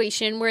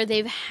situation where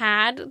they've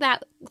had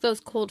those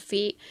cold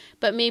feet,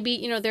 but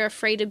maybe, they're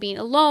afraid of being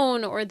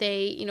alone, or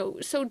they,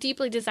 so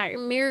deeply desire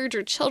marriage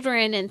or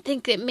children and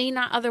think it may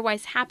not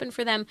otherwise happen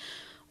for them.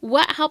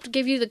 What helped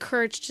give you the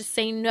courage to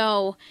say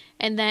no?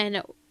 And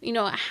then,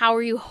 how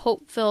are you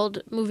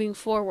hope-filled moving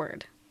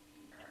forward?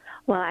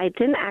 Well, I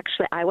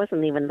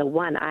wasn't even the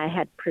one. I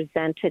had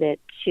presented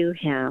it to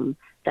him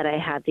that I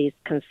had these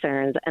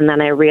concerns. And then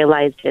I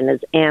realized in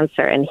his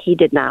answer, and he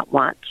did not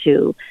want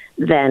to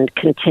then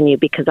continue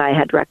because I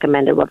had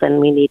recommended, well, then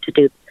we need to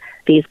do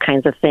these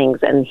kinds of things.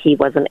 And he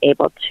wasn't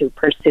able to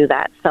pursue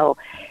that. So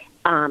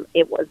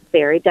it was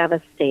very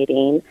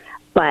devastating.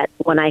 But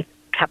when I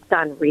kept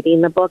on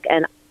reading the book,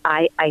 and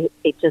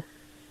it just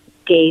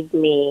gave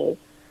me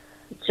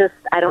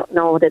I don't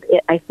know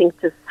I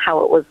think just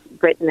how it was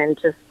written and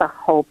just the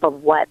hope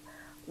of what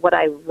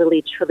I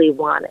really truly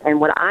want and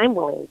what I'm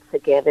willing to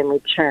give in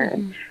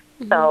return.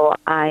 So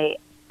I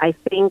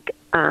think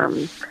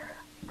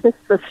just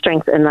the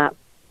strength in that,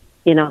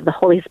 the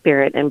Holy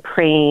Spirit and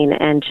praying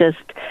and just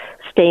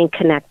staying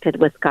connected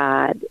with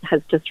God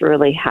has just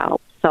really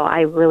helped. So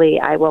I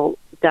will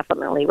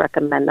definitely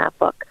recommend that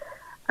book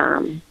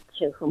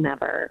to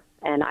whomever,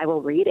 and I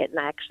will read it. And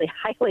I actually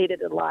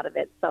highlighted a lot of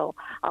it, so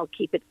I'll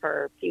keep it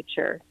for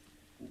future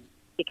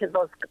because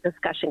those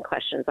discussion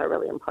questions are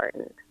really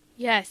important.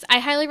 Yes, I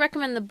highly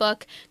recommend the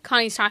book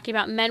Connie's talking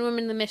about, Men,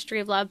 Women, the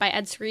Mystery of Love by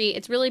Ed Sri.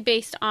 It's really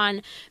based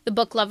on the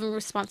book Love and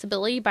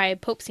Responsibility by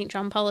Pope St.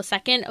 John Paul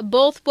II.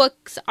 Both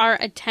books are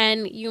a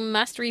 10. You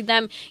must read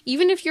them.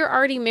 Even if you're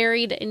already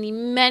married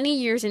and many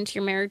years into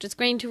your marriage, it's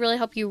going to really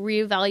help you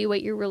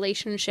reevaluate your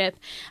relationship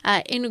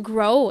and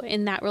grow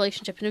in that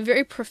relationship in a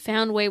very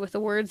profound way with the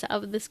words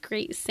of this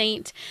great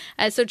saint.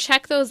 So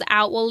check those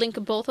out. We'll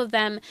link both of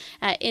them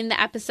in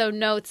the episode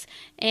notes.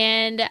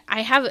 And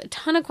I have a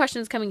ton of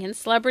questions coming in.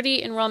 Celebrity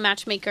and Royal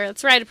Matchmaker.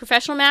 That's right. A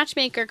professional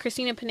matchmaker,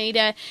 Christina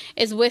Pineda,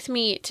 is with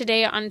me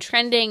today on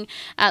Trending.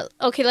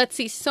 Okay, let's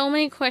see. So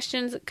many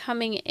questions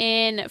coming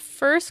in.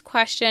 First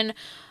question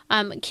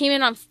came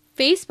in on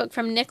Facebook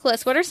from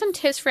Nicholas. What are some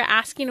tips for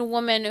asking a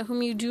woman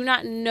whom you do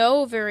not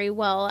know very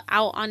well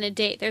out on a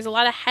date? There's a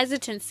lot of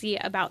hesitancy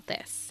about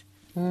this.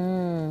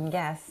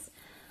 Yes.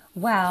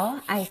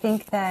 Well, I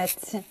think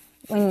that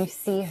when you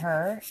see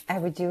her, I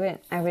would do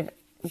it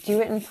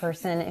in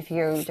person if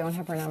you don't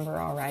have her number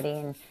already,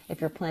 and if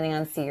you're planning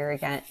on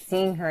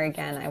seeing her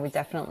again, I would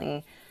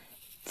definitely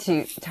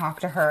to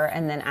talk to her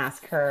and then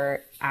ask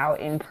her out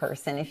in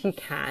person if you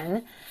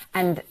can.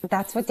 And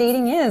that's what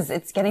dating is.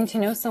 It's getting to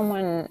know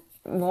someone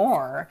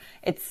more.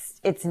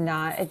 It's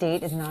not a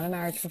date, it's not a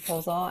marriage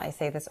proposal. I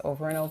say this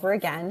over and over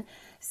again.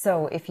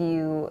 So if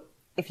you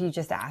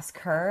just ask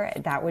her,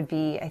 that would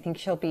be, I think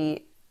she'll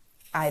be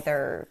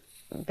either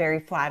very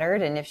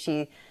flattered, and if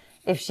she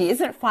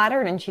isn't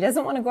flattered and she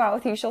doesn't want to go out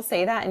with you, she'll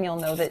say that, and you'll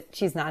know that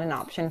she's not an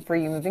option for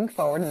you moving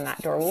forward, and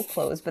that door will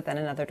close, but then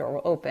another door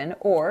will open.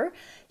 Or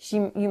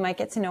you might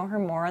get to know her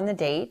more on the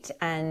date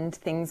and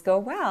things go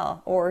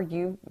well, or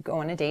you go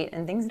on a date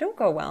and things don't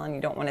go well and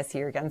you don't want to see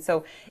her again.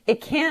 So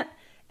it can't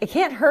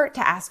hurt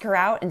to ask her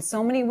out, and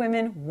so many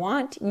women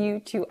want you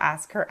to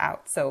ask her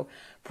out. So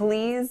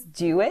please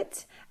do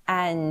it.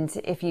 And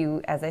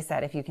as I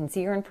said, if you can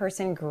see her in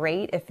person,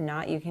 great. If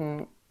not, you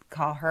can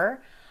call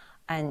her.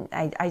 And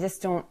I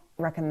just don't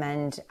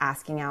recommend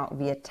asking out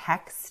via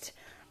text.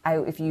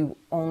 If you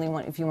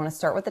want to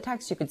start with the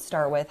text, you could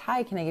start with,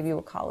 "Hi, can I give you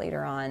a call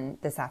later on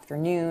this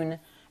afternoon?"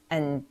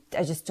 And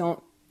I just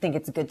don't think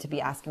it's good to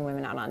be asking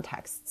women out on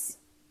texts.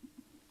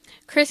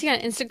 Chrissy on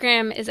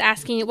Instagram is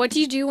asking, what do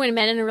you do when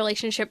men in a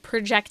relationship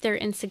project their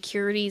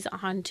insecurities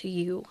onto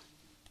you?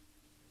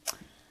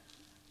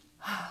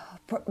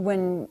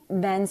 When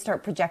men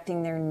start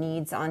projecting their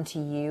needs onto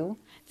you?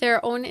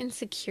 Their own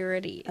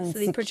insecurities. So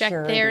they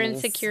project their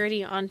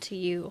insecurity onto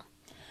you.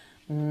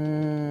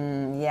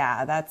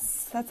 Yeah,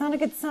 that's not a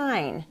good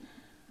sign.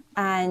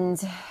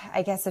 And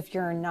I guess if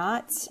you're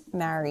not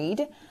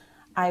married,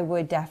 I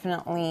would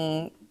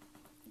definitely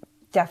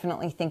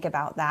think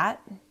about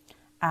that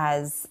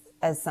as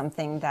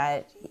something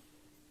that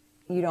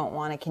you don't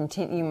want to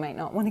continue. You might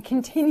not want to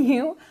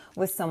continue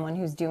with someone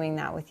who's doing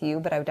that with you,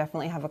 but I would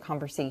definitely have a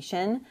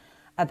conversation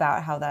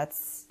about how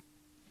that's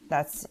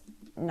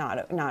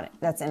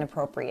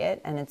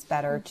inappropriate, and it's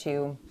better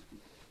to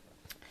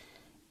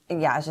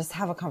just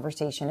have a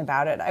conversation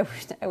about it.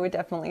 I would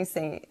definitely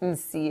say and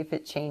see if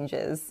it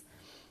changes.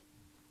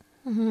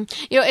 Mm-hmm.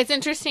 It's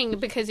interesting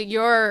because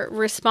your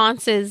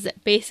response is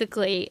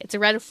basically it's a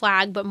red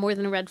flag, but more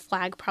than a red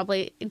flag,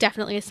 probably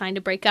definitely a sign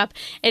to break up.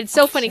 It's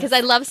so funny because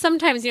I love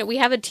sometimes, we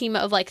have a team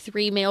of like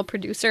 3 male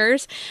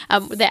producers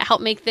that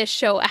help make this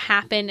show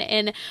happen.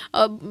 And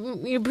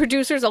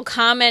producers will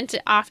comment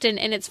often.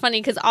 And it's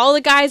funny because all the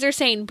guys are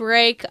saying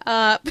break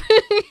up.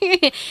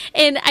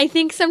 And I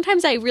think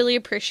sometimes I really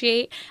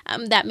appreciate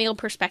that male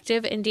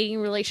perspective in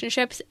dating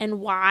relationships and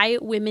why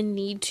women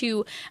need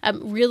to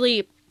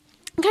really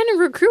kind of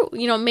recruit,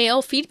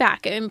 male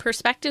feedback and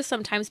perspective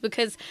sometimes,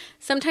 because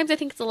sometimes I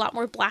think it's a lot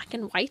more black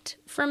and white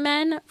for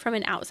men from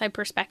an outside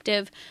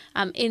perspective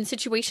in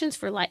situations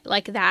for like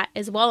that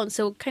as well. And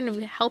so kind of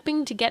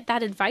helping to get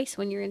that advice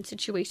when you're in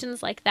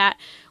situations like that,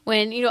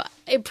 when,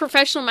 a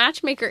professional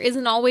matchmaker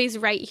isn't always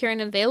right here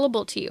and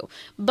available to you,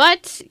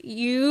 but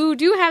you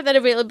do have that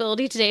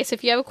availability today. So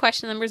if you have a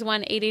question, the number is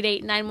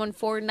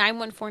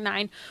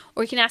 1-888-914-9149,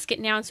 or you can ask it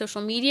now on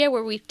social media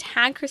where we've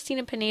tagged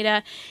Christina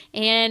Pineda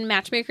and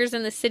Matchmakers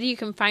in the City. You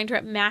can find her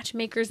at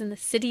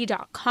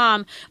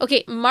matchmakersinthecity.com.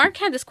 Okay, Mark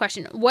had this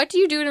question. What do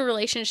you do in a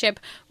relationship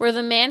where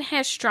the man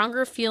has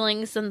stronger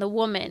feelings than the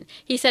woman?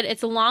 He said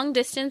it's a long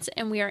distance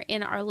and we are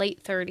in our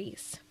late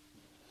 30s.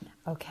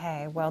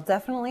 Okay, well,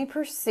 definitely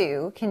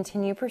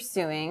continue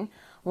pursuing.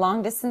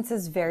 Long distance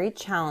is very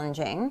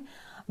challenging,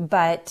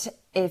 but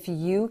if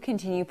you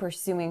continue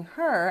pursuing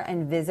her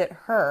and visit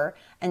her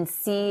and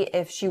see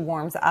if she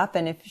warms up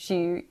and if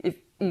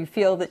you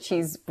feel that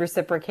she's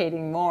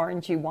reciprocating more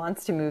and she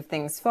wants to move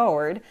things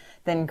forward,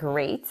 then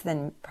great.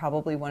 Then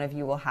probably one of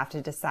you will have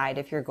to decide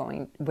if you're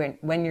going,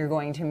 when you're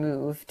going to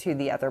move to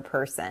the other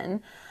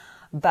person.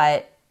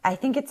 But I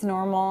think it's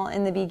normal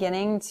in the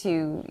beginning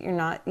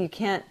you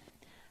can't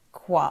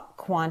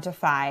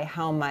quantify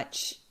how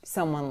much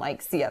someone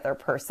likes the other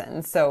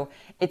person. So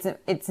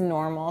it's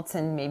normal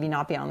to maybe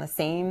not be on the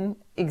same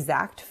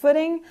exact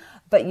footing,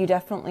 but you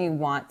definitely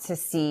want to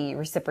see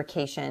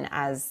reciprocation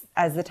as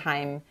the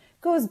time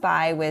goes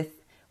by with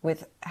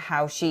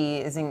how she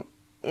is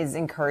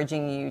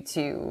encouraging you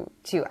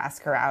to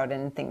ask her out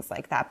and things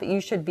like that. But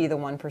you should be the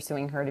one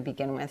pursuing her to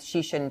begin with.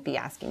 She shouldn't be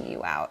asking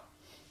you out.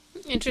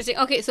 Interesting.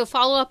 Okay, so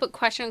follow up with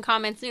question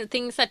comments,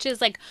 things such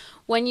as like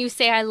when you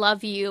say I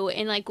love you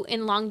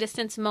in long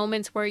distance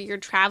moments where you're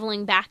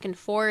traveling back and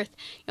forth,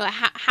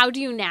 how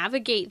do you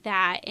navigate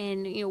that,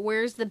 and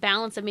where's the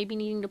balance of maybe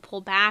needing to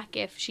pull back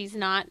if she's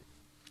not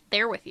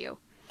there with you?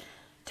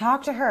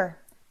 Talk to her.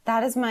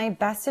 That is my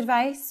best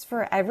advice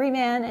for every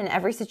man in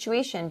every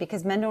situation,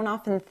 because men don't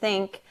often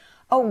think,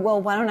 oh,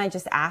 well, why don't I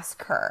just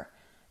ask her?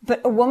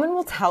 But a woman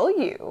will tell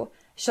you.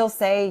 She'll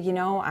say,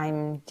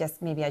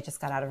 maybe I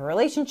just got out of a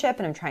relationship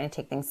and I'm trying to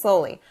take things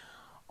slowly.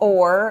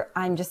 Or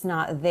I'm just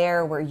not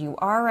there where you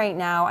are right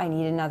now. I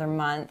need another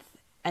month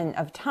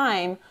of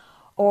time.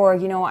 Or,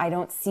 I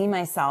don't see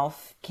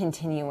myself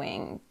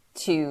continuing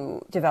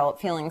to develop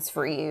feelings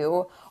for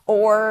you.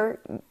 Or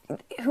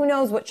who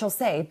knows what she'll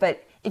say.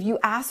 But if you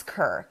ask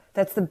her,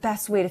 that's the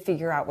best way to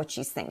figure out what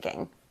she's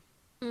thinking.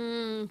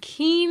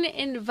 Keen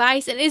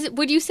advice. And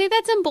would you say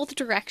that's in both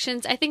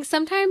directions? I think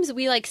sometimes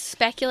we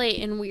speculate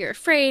and we're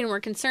afraid and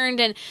we're concerned,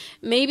 and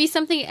maybe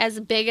something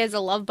as big as a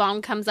love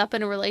bomb comes up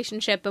in a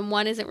relationship and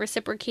one isn't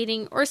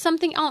reciprocating, or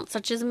something else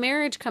such as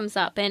marriage comes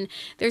up and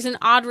there's an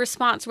odd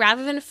response.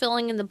 Rather than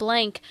filling in the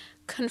blank,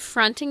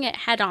 confronting it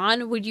head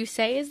on, would you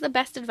say is the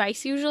best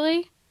advice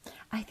usually?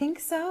 I think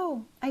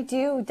so. I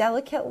do.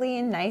 Delicately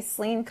and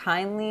nicely and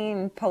kindly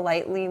and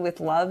politely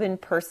with love in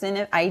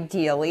person,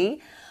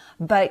 ideally.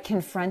 But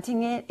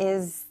confronting it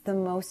is the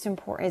most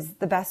important, is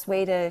the best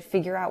way to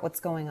figure out what's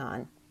going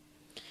on.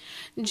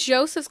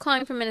 Joseph's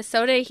calling from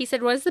Minnesota. He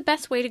said, what is the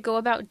best way to go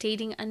about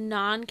dating a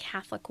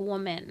non-Catholic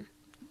woman?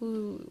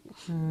 Ooh.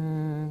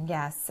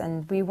 Yes,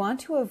 and we want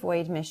to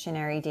avoid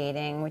missionary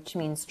dating, which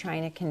means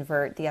trying to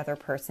convert the other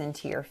person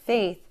to your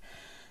faith.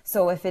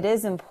 So if it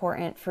is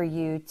important for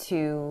you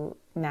to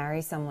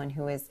marry someone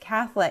who is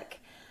Catholic,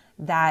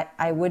 that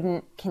I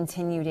wouldn't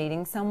continue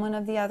dating someone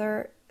of the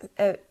other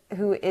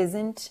who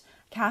isn't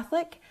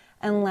Catholic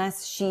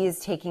unless she is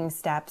taking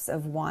steps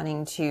of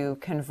wanting to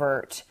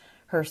convert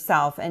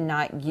herself, and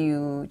not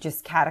you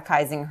just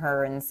catechizing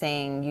her and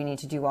saying you need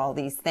to do all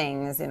these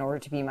things in order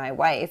to be my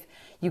wife.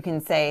 You can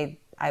say,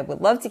 I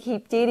would love to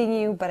keep dating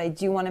you, but I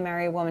do want to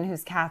marry a woman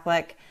who's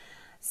Catholic.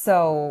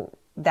 So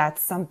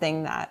that's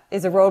something that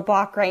is a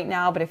roadblock right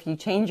now. But if you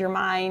change your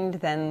mind,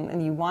 then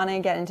and you want to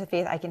get into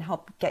faith, I can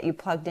help get you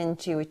plugged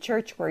into a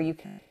church where you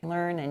can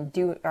learn and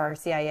do our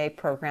CIA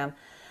program.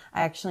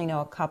 I actually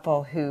know a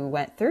couple who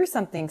went through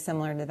something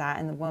similar to that,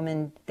 and the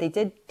woman, they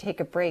did take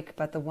a break,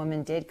 but the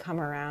woman did come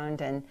around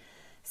and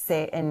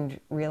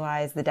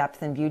realize the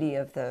depth and beauty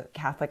of the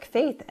Catholic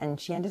faith, and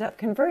she ended up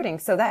converting.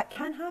 So that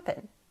can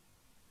happen.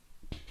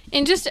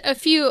 And just a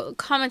few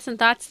comments and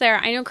thoughts there.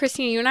 I know,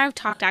 Christina, you and I have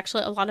talked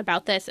actually a lot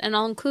about this, and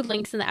I'll include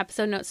links in the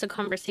episode notes to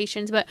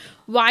conversations, but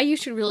why you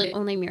should really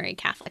only marry a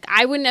Catholic.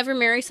 I would never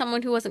marry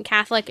someone who wasn't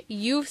Catholic.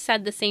 You've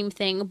said the same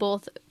thing,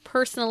 both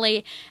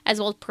personally as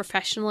well as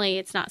professionally.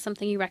 It's not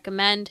something you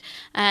recommend.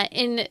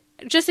 And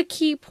just a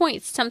key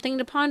point, something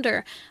to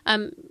ponder.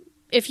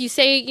 If you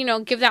say,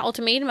 give that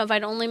ultimatum of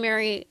I'd only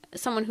marry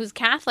someone who's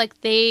Catholic,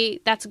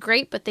 that's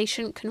great, but they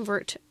shouldn't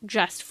convert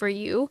just for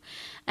you.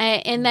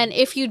 And then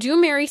if you do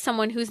marry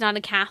someone who's not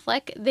a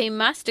Catholic, they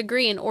must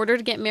agree, in order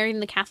to get married in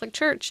the Catholic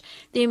Church,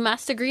 they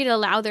must agree to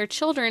allow their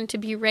children to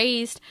be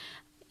raised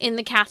in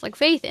the Catholic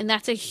faith. And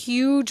that's a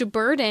huge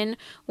burden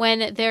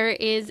when there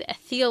is a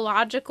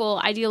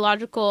theological,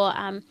 ideological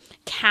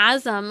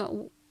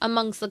chasm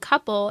amongst the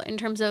couple in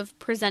terms of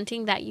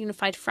presenting that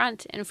unified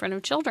front in front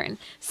of children.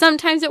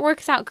 Sometimes it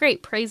works out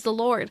great, praise the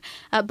Lord,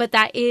 but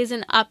that is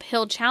an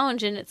uphill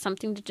challenge, and it's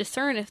something to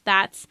discern if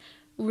that's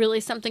really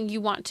something you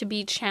want to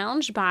be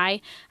challenged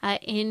by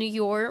in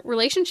your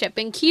relationship.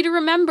 And key to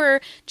remember,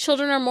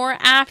 children are more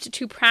apt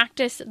to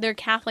practice their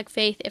Catholic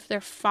faith if their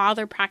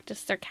father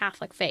practiced their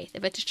Catholic faith.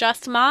 If it's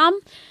just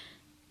mom,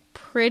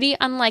 pretty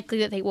unlikely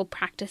that they will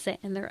practice it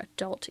in their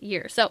adult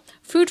years. So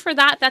food for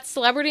that. That's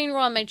celebrity and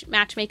royal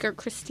matchmaker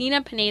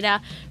Christina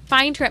Pineda.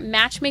 Find her at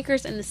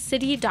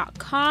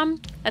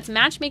matchmakersinthecity.com. That's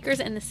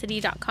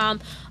matchmakersinthecity.com.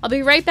 I'll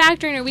be right back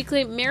during our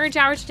weekly marriage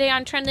hour today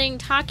on Trending,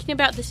 talking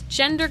about this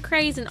gender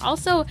craze and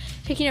also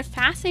taking a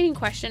fascinating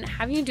question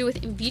having to do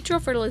with in vitro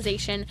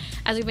fertilization,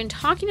 as we've been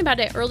talking about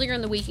it earlier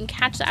in the week. And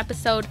catch the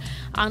episode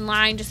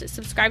online. Just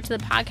subscribe to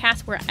the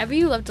podcast wherever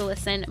you love to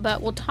listen.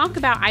 But we'll talk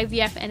about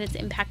IVF and its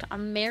impact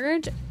on marriage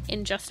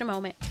in just a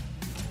moment.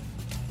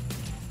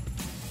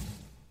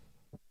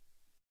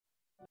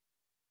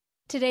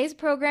 Today's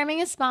programming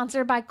is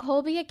sponsored by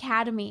Kolbe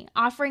Academy,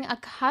 offering a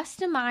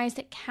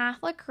customized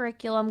Catholic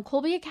curriculum.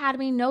 Kolbe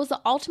Academy knows the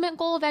ultimate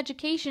goal of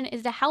education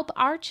is to help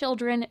our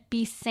children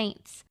be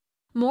saints.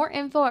 More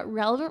info at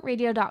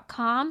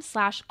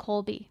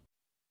relevantradio.com/Kolbe.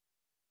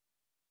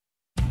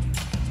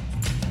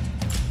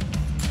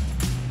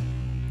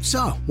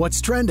 So,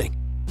 what's trending?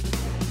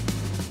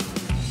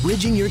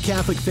 Bridging your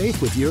Catholic faith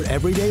with your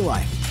everyday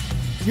life.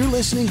 You're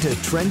listening to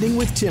Trending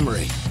with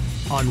Timmerie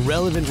on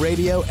Relevant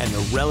Radio and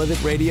the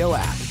Relevant Radio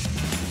app.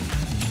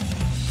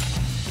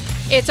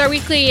 It's our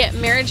weekly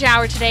marriage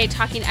hour today,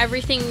 talking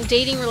everything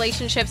dating,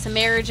 relationships, and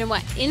marriage and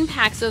what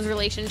impacts those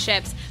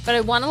relationships. But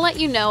I want to let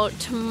you know,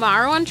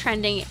 tomorrow on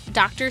Trending,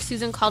 Dr.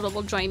 Susan Caldwell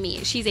will join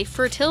me. She's a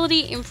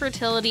fertility,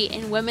 infertility,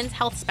 and women's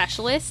health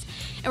specialist.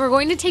 And we're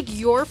going to take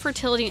your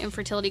fertility and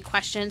infertility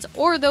questions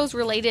or those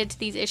related to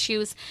these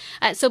issues.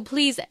 So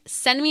please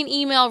send me an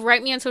email,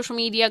 write me on social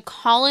media,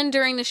 call in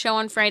during the show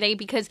on Friday,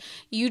 because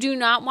you do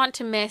not want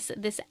to miss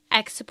this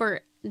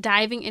expert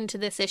diving into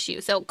this issue.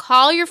 So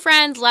call your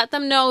friends, let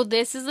them know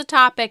this is the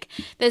topic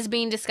that's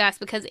being discussed,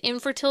 because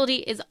infertility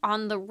is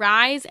on the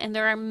rise and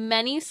there are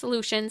many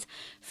solutions,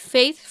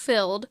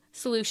 faith-filled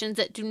solutions,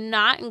 that do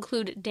not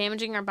include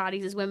damaging our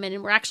bodies as women.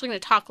 And we're actually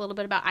going to talk a little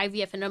bit about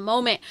IVF in a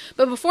moment.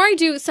 But before I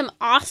do, some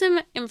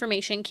awesome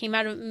information came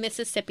out of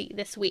Mississippi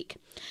this week.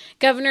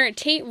 Governor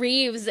Tate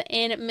Reeves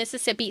in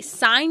Mississippi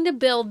signed a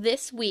bill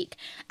this week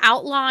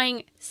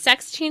outlawing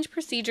sex change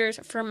procedures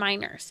for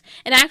minors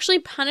and actually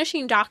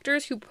punishing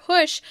doctors who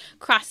push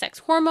cross-sex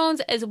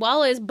hormones as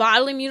well as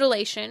bodily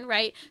mutilation,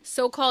 right?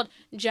 So-called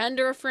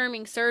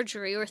gender-affirming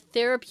surgery or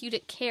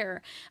therapeutic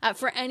care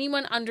for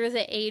anyone under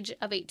the age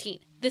of 18.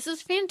 This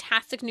is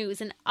fantastic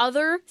news, and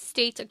other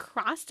states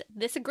across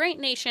this great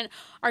nation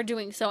are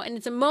doing so. And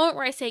it's a moment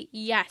where I say,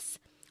 yes,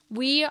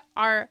 we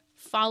are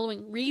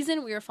following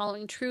reason, we are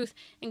following truth,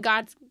 and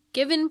God's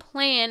given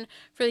plan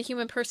for the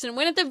human person,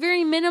 when at the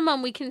very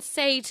minimum we can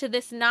say to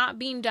this not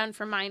being done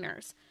for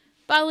minors.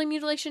 Bodily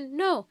mutilation,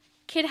 no.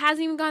 Kid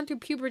hasn't even gone through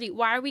puberty.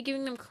 Why are we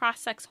giving them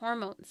cross-sex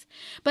hormones?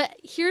 But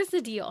here's the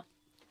deal.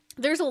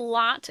 There's a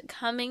lot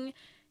coming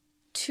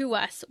to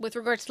us with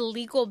regards to the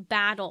legal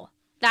battle,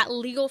 that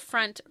legal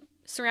front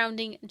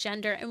surrounding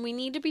gender, and we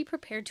need to be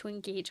prepared to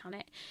engage on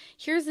it.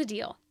 Here's the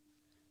deal.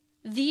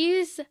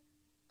 These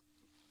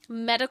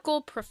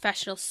medical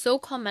professionals,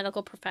 so-called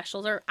medical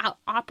professionals, are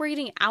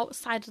operating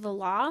outside of the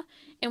law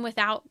and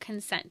without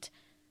consent.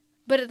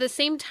 But at the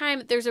same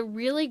time, there's a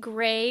really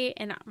gray,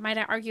 and might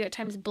I argue at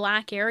times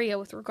black area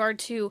with regard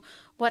to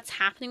what's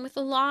happening with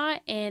the law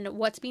and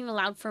what's being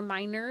allowed for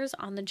minors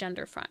on the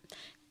gender front.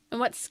 And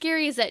what's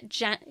scary is that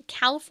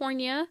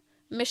California,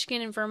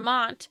 Michigan, and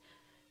Vermont,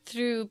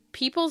 through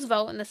people's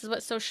vote, and this is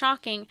what's so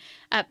shocking,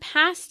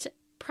 passed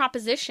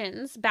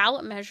propositions,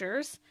 ballot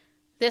measures,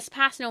 this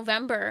past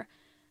November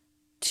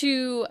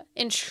to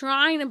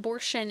enshrine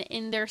abortion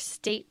in their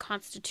state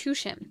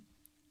constitution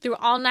through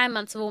all 9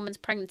 months of a woman's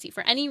pregnancy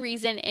for any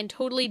reason, and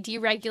totally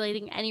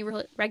deregulating any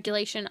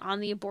regulation on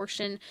the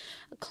abortion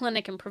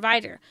clinic and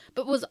provider.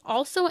 But was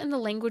also in the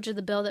language of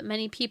the bill that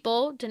many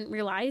people didn't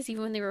realize,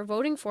 even when they were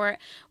voting for it,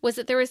 was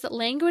that there was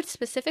language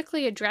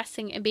specifically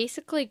addressing and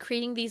basically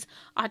creating these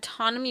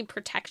autonomy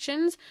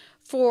protections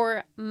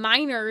for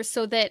minors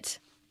so that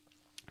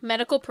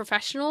medical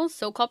professionals,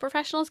 so-called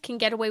professionals, can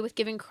get away with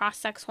giving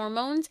cross-sex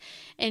hormones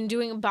and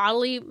doing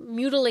bodily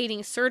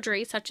mutilating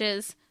surgery, such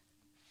as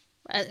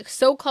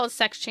so-called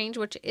sex change,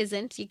 which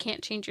isn't. You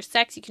can't change your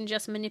sex. You can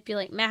just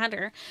manipulate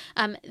matter.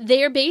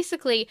 They're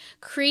basically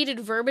created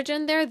verbiage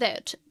in there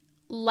that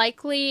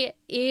likely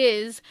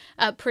is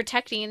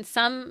protecting in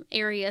some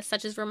areas,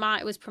 such as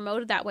Vermont. It was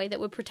promoted that way, that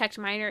would protect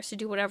minors to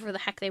do whatever the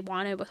heck they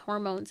wanted with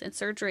hormones and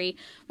surgery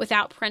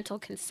without parental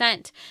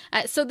consent.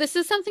 So this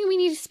is something we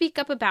need to speak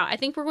up about. I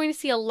think we're going to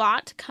see a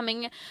lot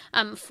coming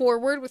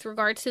forward with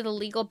regard to the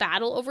legal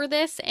battle over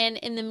this. And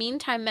in the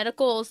meantime,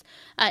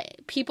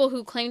 people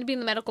who claim to be in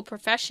the medical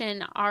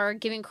profession are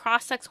giving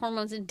cross-sex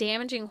hormones and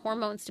damaging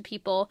hormones to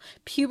people,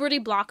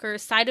 puberty blockers,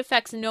 side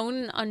effects known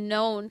and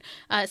unknown,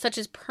 such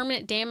as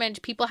permanent damage,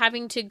 people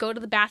having to go to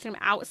the bathroom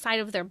outside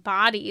of their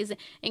bodies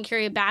and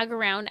carry a bag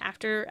around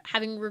after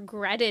having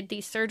regretted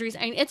these surgeries.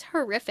 I mean, it's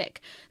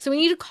horrific. So we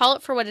need to call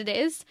it for what it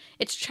is.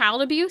 It's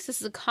child abuse. This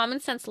is a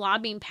common sense law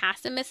being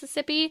passed in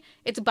Mississippi.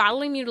 It's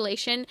bodily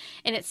mutilation,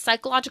 and it's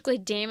psychologically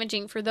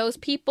damaging for those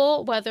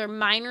people, whether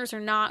minors or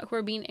not, who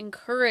are being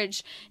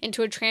encouraged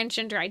into a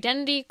transgender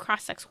identity,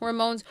 cross-sex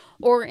hormones,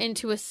 or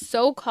into a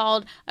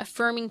so-called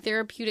affirming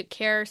therapeutic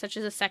care, such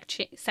as a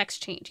sex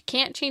change. You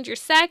can't change your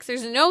sex.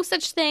 There's no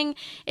such thing.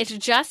 It's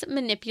just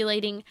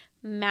manipulating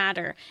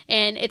matter.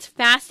 And it's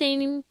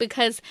fascinating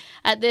because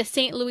at the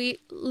St.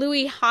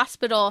 Louis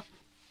Hospital,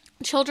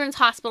 Children's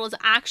Hospital, is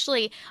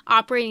actually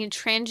operating a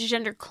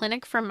transgender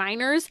clinic for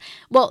minors.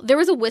 Well, there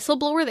was a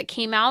whistleblower that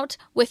came out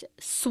with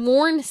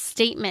sworn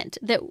statement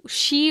that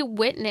she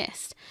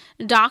witnessed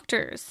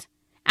doctors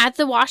at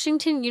the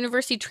Washington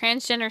University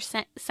Transgender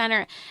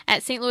Center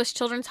at St. Louis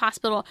Children's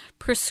Hospital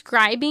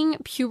prescribing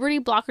puberty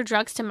blocker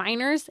drugs to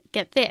minors,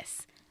 get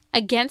this,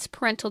 against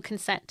parental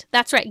consent.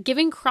 That's right,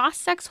 giving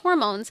cross-sex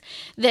hormones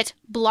that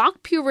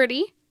block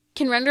puberty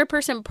can render a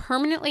person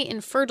permanently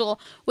infertile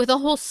with a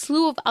whole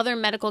slew of other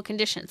medical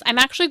conditions. I'm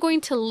actually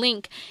going to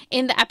link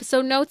in the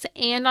episode notes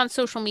and on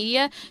social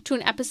media to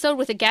an episode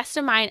with a guest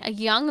of mine, a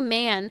young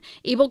man,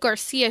 Abel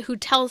Garcia, who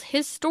tells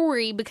his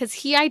story because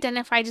he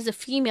identified as a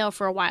female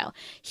for a while.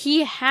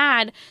 He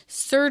had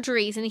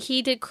surgeries and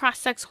he did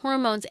cross-sex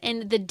hormones,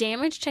 and the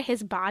damage to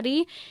his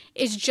body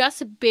is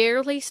just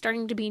barely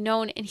starting to be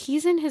known, and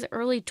he's in his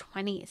early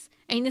 20s.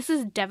 I mean, this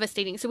is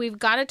devastating. So we've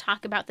got to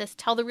talk about this,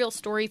 tell the real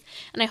stories,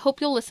 and I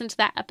hope you'll listen to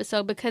that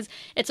episode because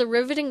it's a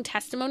riveting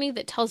testimony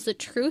that tells the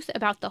truth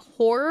about the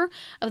horror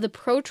of the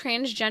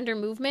pro-transgender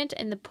movement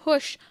and the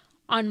push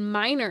on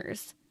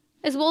minors,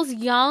 as well as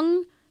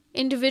young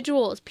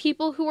individuals,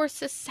 people who are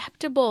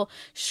susceptible,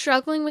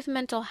 struggling with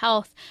mental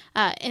health,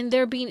 and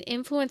they're being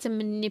influenced and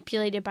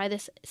manipulated by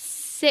this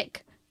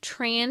sick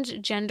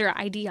transgender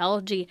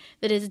ideology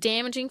that is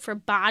damaging for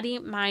body,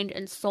 mind,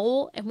 and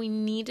soul, and we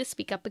need to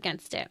speak up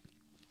against it.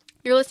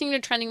 You're listening to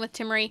Trending with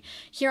Timmerie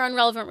here on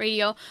Relevant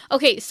Radio.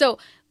 Okay, so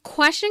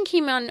question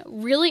came on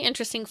really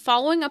interesting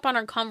following up on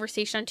our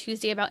conversation on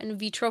Tuesday about in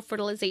vitro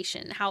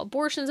fertilization, how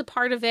abortion's a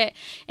part of it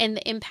and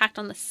the impact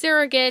on the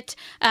surrogate.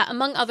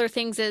 Among other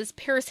things, is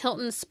Paris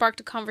Hilton sparked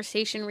a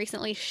conversation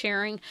recently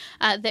sharing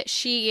that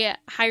she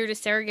hired a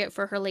surrogate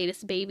for her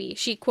latest baby.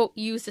 She, quote,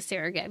 used a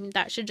surrogate. I mean,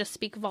 that should just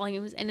speak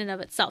volumes in and of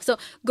itself. So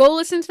go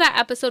listen to that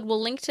episode.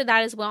 We'll link to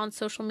that as well on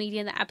social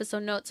media in the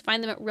episode notes.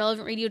 Find them at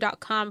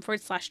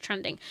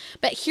relevantradio.com/trending.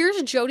 But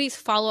here's Jody's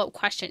follow-up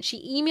question.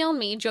 She emailed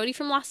me, Jody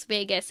from Las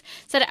Vegas,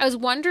 said, I was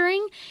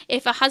wondering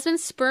if a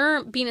husband's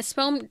sperm, being a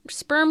sperm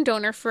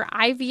donor for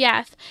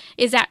IVF,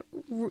 is at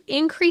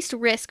increased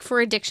risk for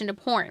addiction to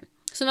porn.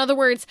 So in other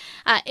words,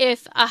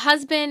 if a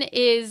husband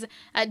is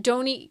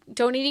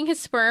donating his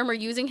sperm or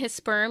using his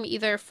sperm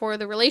either for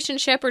the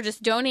relationship or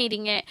just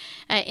donating it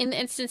in the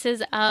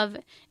instances of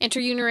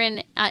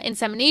intrauterine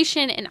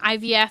insemination and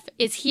IVF,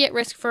 is he at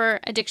risk for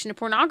addiction to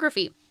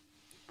pornography?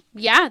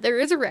 Yeah, there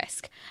is a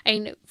risk. I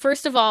mean,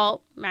 first of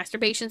all,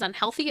 masturbation's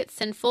unhealthy, it's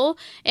sinful,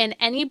 and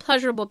any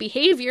pleasurable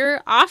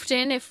behavior,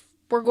 often, if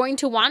we're going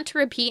to want to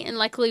repeat and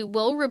likely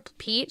will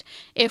repeat,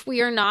 if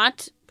we are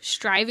not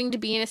striving to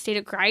be in a state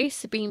of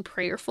grace, being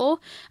prayerful,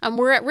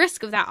 we're at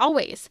risk of that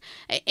always.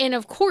 And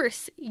of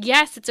course,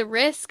 yes, it's a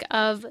risk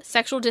of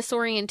sexual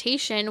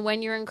disorientation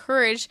when you're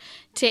encouraged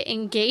to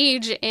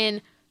engage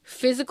in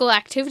physical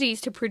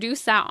activities to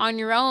produce that on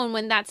your own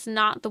when that's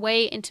not the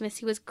way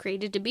intimacy was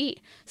created to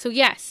be. So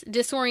yes,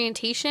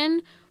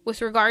 disorientation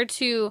with regard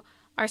to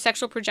our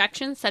sexual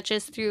projections, such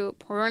as through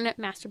porn,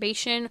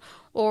 masturbation,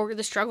 or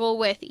the struggle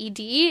with ED,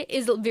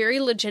 is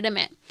very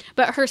legitimate.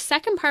 But her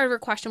second part of her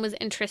question was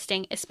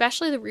interesting,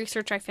 especially the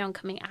research I found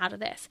coming out of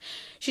this.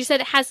 She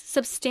said, has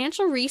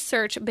substantial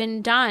research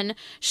been done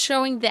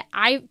showing that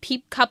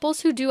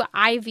couples who do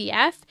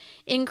IVF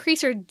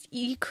increase or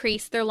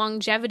decrease their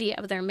longevity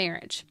of their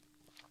marriage?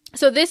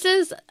 So this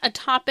is a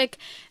topic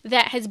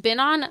that has been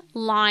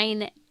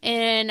online,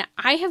 and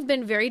I have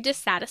been very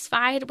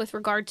dissatisfied with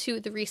regard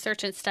to the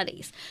research and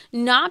studies.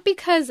 Not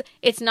because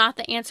it's not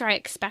the answer I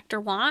expect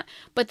or want,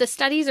 but the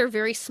studies are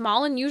very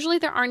small, and usually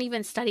there aren't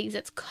even studies.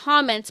 It's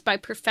comments by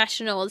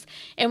professionals,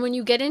 and when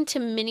you get into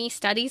mini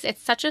studies,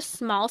 it's such a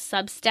small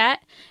subset,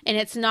 and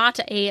it's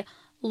not a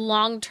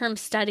long-term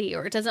study,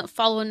 or it doesn't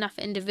follow enough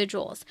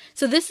individuals.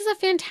 So this is a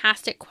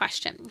fantastic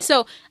question.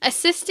 So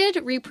assisted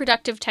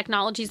reproductive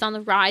technology is on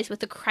the rise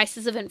with the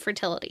crisis of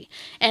infertility.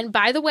 And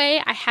by the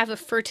way, I have a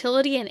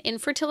fertility and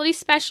infertility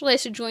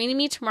specialist joining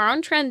me tomorrow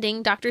on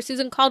Trending, Dr.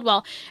 Susan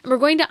Caldwell, and we're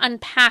going to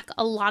unpack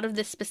a lot of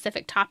this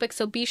specific topic.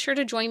 So be sure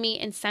to join me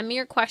and send me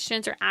your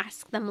questions or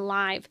ask them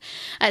live.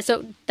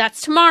 So that's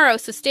tomorrow,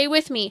 so stay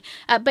with me.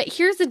 But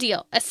here's the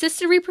deal.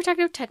 Assisted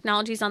reproductive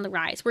technology is on the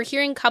rise. We're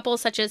hearing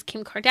couples such as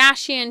Kim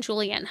Kardashian,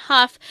 Julianne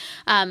Hough.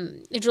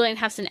 Julianne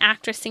Hough's an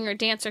actress, singer,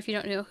 dancer. If you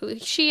don't know who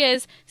she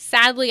is,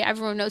 sadly,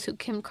 everyone knows who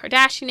Kim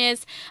Kardashian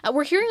is.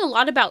 We're hearing a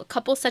lot about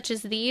couples such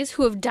as these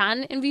who have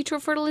done in vitro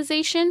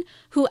fertilization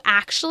who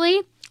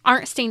actually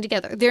aren't staying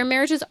together. Their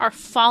marriages are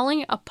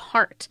falling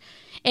apart.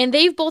 And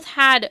they've both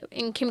had,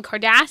 in Kim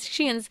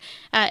Kardashian's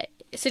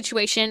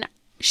situation,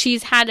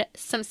 she's had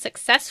some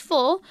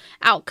successful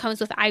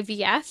outcomes with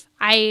IVF.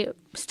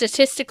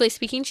 Statistically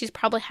speaking, she's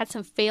probably had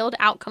some failed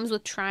outcomes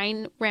with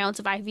trying rounds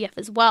of IVF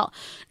as well.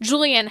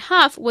 Julianne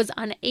Hough was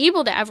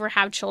unable to ever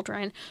have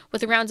children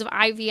with the rounds of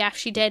IVF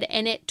she did,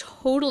 and it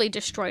totally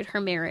destroyed her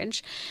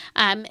marriage.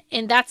 And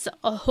that's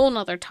a whole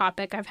nother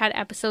topic. I've had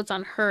episodes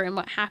on her and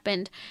what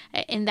happened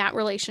in that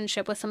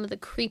relationship with some of the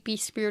creepy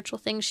spiritual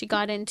things she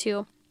got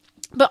into.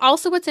 But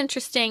also what's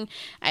interesting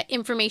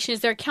information is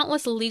there are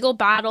countless legal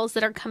battles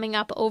that are coming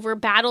up over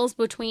battles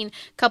between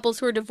couples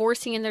who are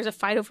divorcing, and there's a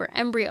fight over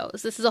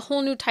embryos. This is a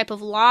whole new type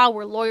of law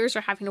where lawyers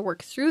are having to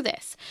work through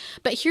this.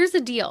 But here's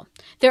the deal.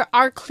 There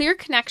are clear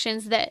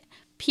connections that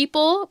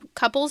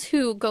couples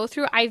who go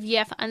through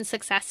IVF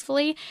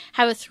unsuccessfully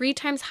have a 3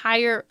 times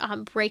higher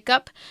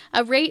breakup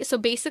rate. So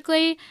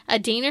basically, a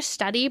Danish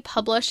study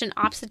published in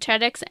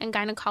Obstetrics and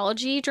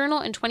Gynecology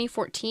Journal in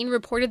 2014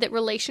 reported that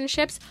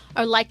relationships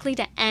are likely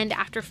to end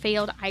after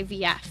failed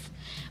IVF.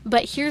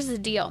 But here's the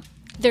deal.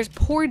 There's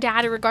poor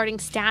data regarding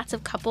stats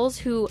of couples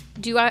who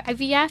do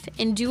IVF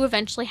and do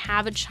eventually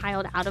have a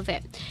child out of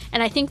it.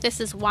 And I think this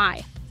is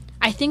why.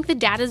 I think the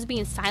data is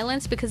being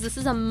silenced because this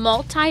is a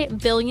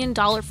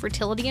multi-billion-dollar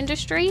fertility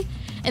industry,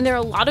 and there are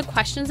a lot of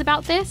questions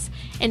about this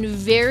and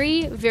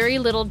very, very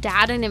little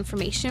data and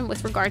information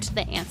with regard to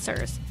the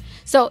answers.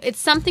 So it's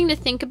something to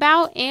think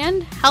about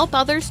and help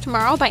others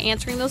tomorrow by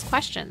answering those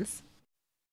questions.